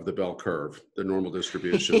power of the bell curve, the normal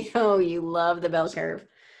distribution. Oh, you love the bell curve.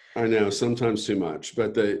 I know, sometimes too much,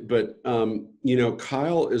 but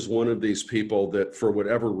Kyle is one of these people that, for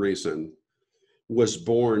whatever reason, was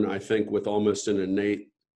born, I think, with almost an innate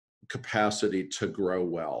capacity to grow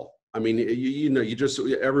well. I mean,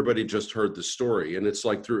 everybody just heard the story, and it's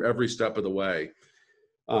like through every step of the way,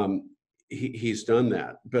 he's done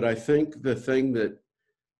that. But I think the thing that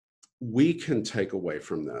we can take away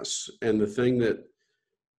from this, and the thing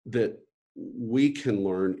that we can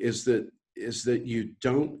learn, is that you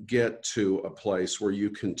don't get to a place where you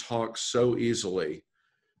can talk so easily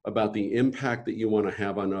about the impact that you want to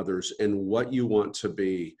have on others, and what you want to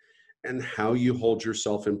be, and how you hold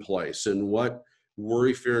yourself in place, and what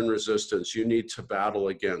worry, fear, and resistance you need to battle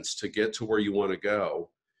against to get to where you want to go,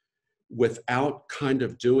 without kind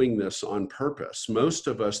of doing this on purpose. Most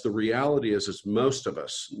of us, the reality is most of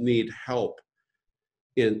us need help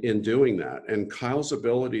in doing that. And Kyle's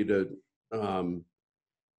ability to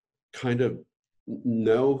kind of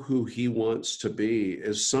know who he wants to be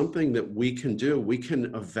is something that we can do. We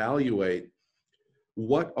can evaluate,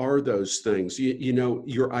 what are those things?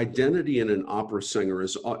 Your identity in an opera singer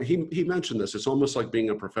is, he mentioned this, it's almost like being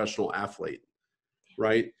a professional athlete,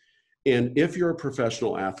 right? And if you're a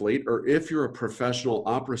professional athlete, or if you're a professional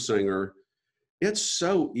opera singer, it's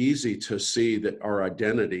so easy to see that our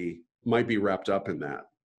identity might be wrapped up in that.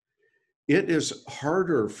 It is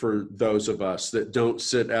harder for those of us that don't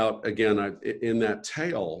sit out, again, in that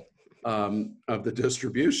tail of the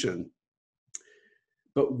distribution.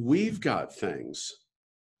 But we've got things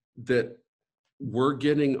that we're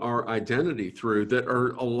getting our identity through that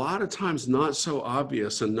are a lot of times not so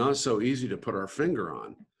obvious and not so easy to put our finger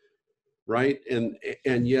on, right?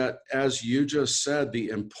 And yet, as you just said, the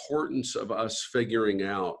importance of us figuring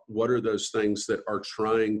out what are those things that are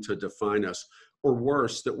trying to define us, or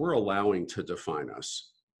worse, that we're allowing to define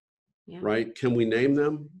us, right? Can we name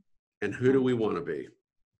them? And who do we want to be?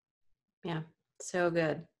 Yeah, so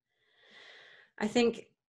good. I think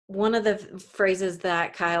one of the phrases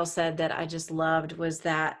that Kyle said that I just loved was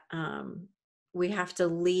that we have to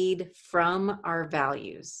lead from our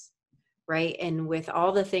values, right? And with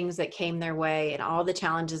all the things that came their way and all the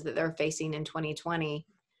challenges that they're facing in 2020,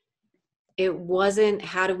 it wasn't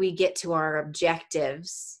how do we get to our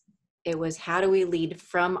objectives. It was how do we lead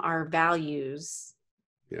from our values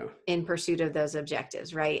in pursuit of those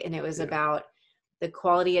objectives, right? And it was about the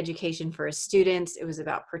quality education for his students. It was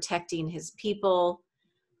about protecting his people.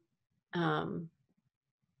 And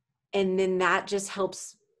then that just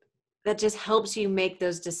helps that just helps you make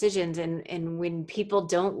those decisions. And when people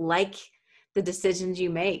don't like the decisions you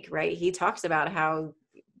make, right? He talks about how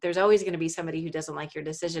there's always going to be somebody who doesn't like your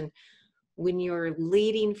decision. When you're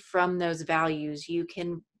leading from those values, you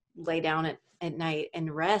can lay down at night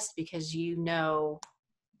and rest because you know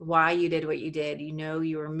why you did what you did. You know,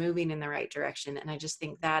 you were moving in the right direction. And I just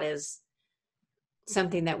think that is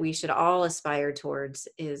something that we should all aspire towards,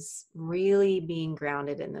 is really being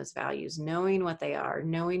grounded in those values, knowing what they are,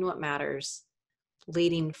 knowing what matters,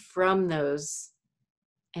 leading from those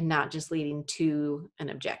and not just leading to an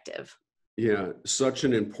objective. Yeah, such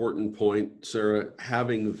an important point, Sarah.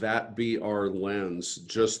 Having that be our lens,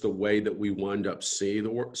 just the way that we wind up seeing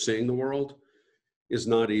the world, is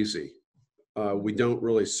not easy. We don't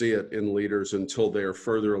really see it in leaders until they're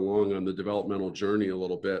further along on the developmental journey a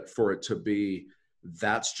little bit, for it to be,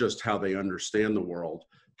 that's just how they understand the world.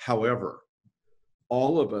 However,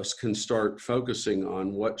 all of us can start focusing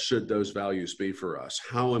on what should those values be for us.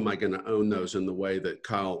 How am I going to own those in the way that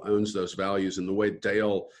Kyle owns those values, and the way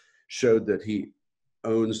Dale showed that he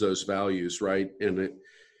owns those values, right? And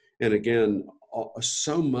again,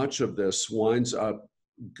 so much of this winds up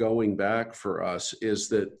going back for us is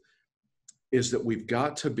that we've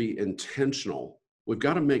got to be intentional. We've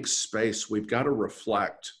got to make space. We've got to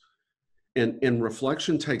reflect, and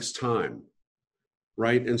reflection takes time,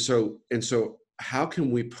 right? And so how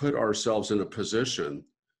can we put ourselves in a position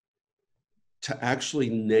to actually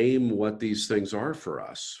name what these things are for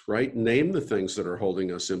us, right? Name the things that are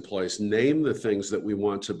holding us in place. Name the things that we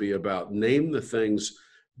want to be about. Name the things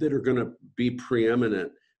that are going to be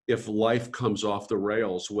preeminent if life comes off the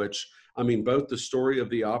rails, which, I mean, both the story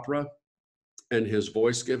of the opera and his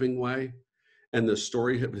voice giving way and the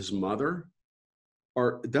story of his mother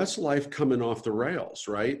that's life coming off the rails,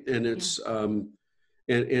 right? And it's,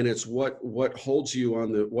 and it's what holds you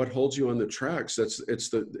on the tracks. It's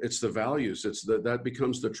the values. That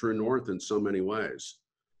becomes the true north in so many ways.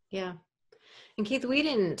 Yeah. And Keith, we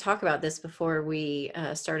didn't talk about this before we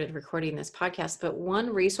started recording this podcast, but one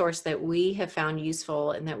resource that we have found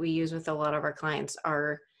useful and that we use with a lot of our clients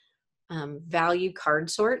are value card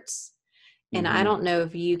sorts. And I don't know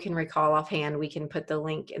if you can recall offhand, we can put the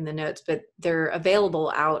link in the notes, but they're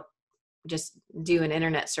available out. Just do an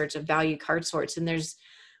internet search of value card sorts, and there's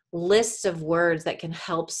lists of words that can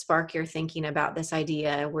help spark your thinking about this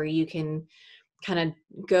idea, where you can kind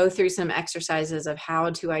of go through some exercises of how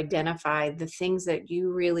to identify the things that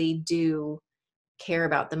you really do care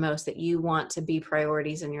about the most, that you want to be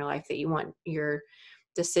priorities in your life, that you want your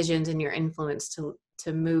decisions and your influence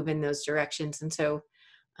to move in those directions. And so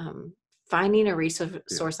finding a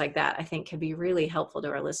resource like that, I think, could be really helpful to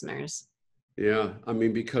our listeners. Yeah, I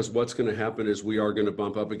mean, because what's going to happen is we are going to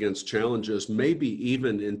bump up against challenges, maybe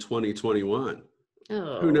even in 2021.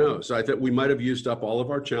 Oh. Who knows? I think we might have used up all of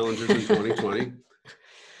our challenges in 2020,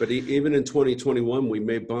 but even in 2021, we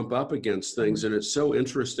may bump up against things. And it's so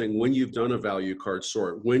interesting when you've done a value card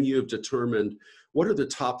sort, when you've determined what are the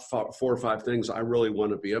top 4 or 5 things I really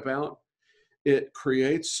want to be about, it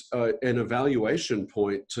creates an evaluation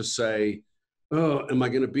point to say, oh, am I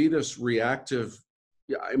going to be this reactive?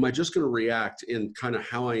 Am I just going to react in kind of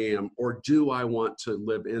how I am, or do I want to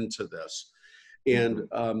live into this? And,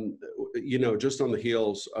 just on the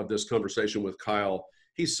heels of this conversation with Kyle,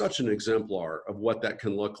 he's such an exemplar of what that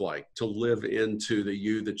can look like, to live into the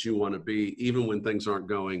you that you want to be, even when things aren't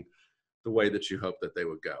going the way that you hope that they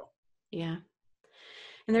would go. Yeah.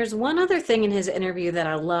 And there's one other thing in his interview that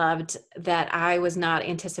I loved that I was not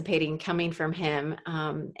anticipating coming from him.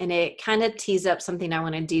 And it kind of tees up something I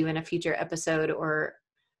want to do in a future episode, or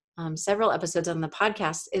several episodes on the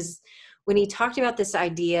podcast, is when he talked about this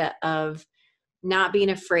idea of not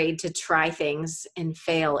being afraid to try things and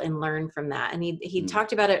fail and learn from that. And he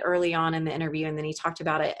talked about it early on in the interview. And then he talked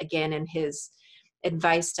about it again in his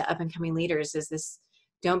advice to up and coming leaders, is this: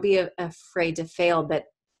 don't be afraid to fail, but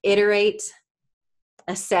iterate,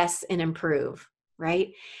 assess, and improve.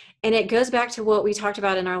 Right. And it goes back to what we talked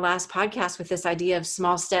about in our last podcast with this idea of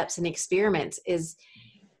small steps and experiments. Is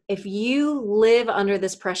if you live under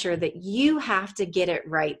this pressure that you have to get it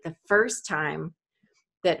right the first time,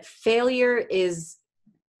 that failure is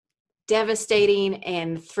devastating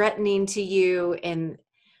and threatening to you, and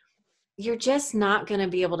you're just not going to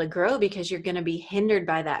be able to grow because you're going to be hindered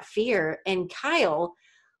by that fear. And Kyle,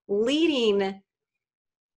 leading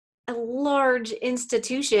a large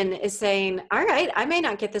institution, is saying, all right, I may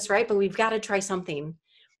not get this right, but we've got to try something.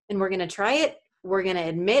 And we're going to try it. We're going to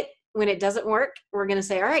admit when it doesn't work. We're going to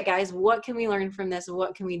say, all right, guys, what can we learn from this?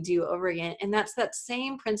 What can we do over again? And that's that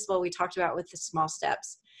same principle we talked about with the small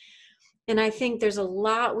steps. And I think there's a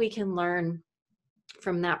lot we can learn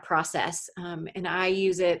from that process. And I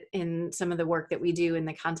use it in some of the work that we do in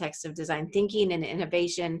the context of design thinking and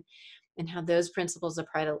innovation, and how those principles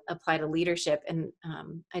apply to leadership. And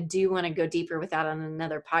I do want to go deeper with that on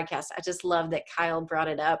another podcast. I just love that Kyle brought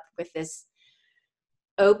it up with this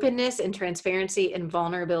openness and transparency and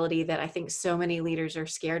vulnerability that I think so many leaders are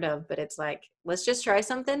scared of. But it's like, let's just try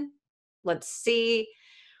something. Let's see,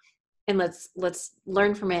 and let's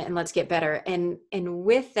learn from it, and let's get better. And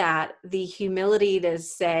with that, the humility to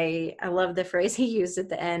say, I love the phrase he used at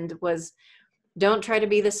the end was, don't try to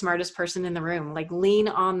be the smartest person in the room. Like, lean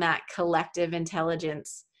on that collective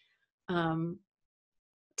intelligence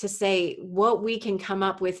to say what we can come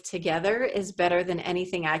up with together is better than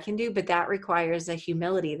anything I can do. But that requires a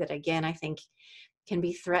humility that, again, I think can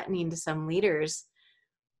be threatening to some leaders,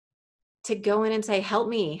 to go in and say, help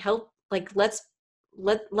me, like,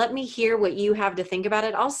 let me hear what you have to think about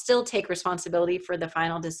it. I'll still take responsibility for the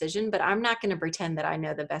final decision, but I'm not going to pretend that I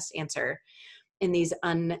know the best answer in these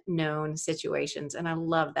unknown situations. And I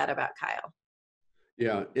love that about Kyle.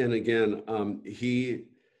 Yeah. And again, he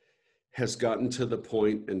has gotten to the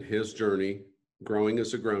point in his journey, growing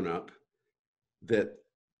as a grown-up, that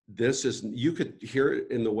this is, you could hear it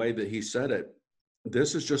in the way that he said it.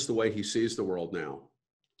 This is just the way he sees the world now.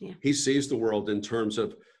 Yeah. He sees the world in terms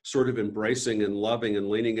of sort of embracing and loving and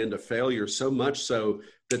leaning into failure, so much so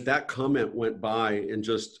that comment went by in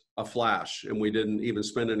just a flash, and we didn't even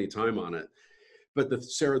spend any time on it. But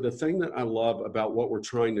Sarah, the thing that I love about what we're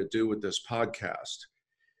trying to do with this podcast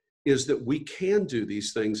is that we can do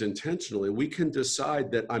these things intentionally. We can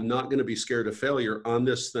decide that I'm not going to be scared of failure on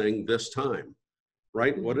this thing this time,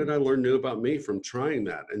 right? Mm-hmm. What did I learn new about me from trying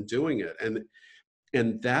that and doing it?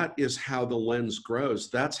 And that is how the lens grows.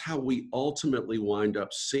 That's how we ultimately wind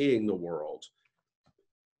up seeing the world,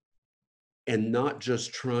 and not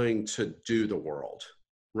just trying to do the world,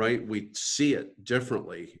 right? We see it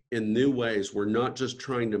differently in new ways. We're not just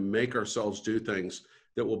trying to make ourselves do things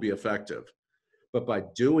that will be effective, but by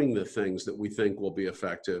doing the things that we think will be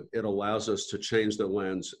effective, it allows us to change the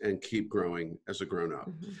lens and keep growing as a grown-up.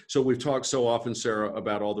 Mm-hmm. So we've talked so often, Sarah,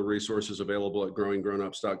 about all the resources available at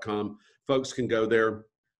growinggrownups.com. Folks can go there,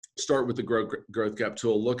 start with the growth gap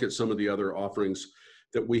tool, look at some of the other offerings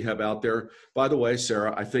that we have out there. By the way,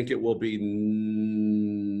 Sarah, I think it will be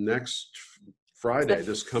next Friday,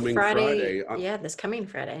 this coming Friday. Yeah, this coming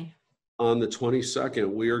Friday. On the 22nd,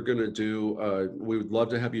 we are going to do, we would love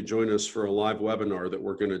to have you join us for a live webinar that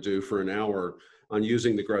we're going to do for an hour on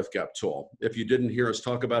using the growth gap tool. If you didn't hear us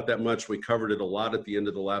talk about that much, we covered it a lot at the end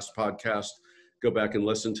of the last podcast. Go back and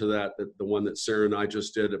listen to that, the one that Sarah and I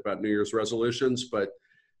just did about New Year's resolutions. But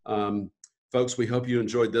folks, we hope you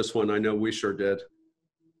enjoyed this one. I know we sure did.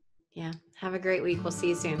 Yeah. Have a great week. We'll see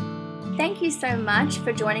you soon. Thank you so much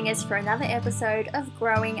for joining us for another episode of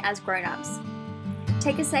Growing as Grown-Ups.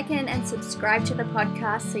 Take a second and subscribe to the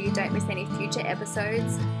podcast so you don't miss any future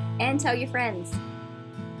episodes, and tell your friends.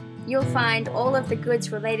 You'll find all of the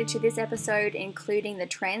goods related to this episode, including the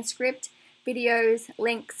transcript, videos,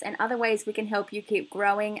 links, and other ways we can help you keep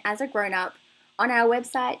growing as a grown-up on our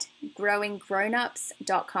website,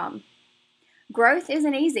 growinggrownups.com. Growth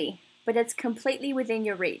isn't easy, but it's completely within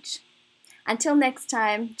your reach. Until next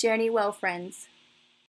time, journey well, friends.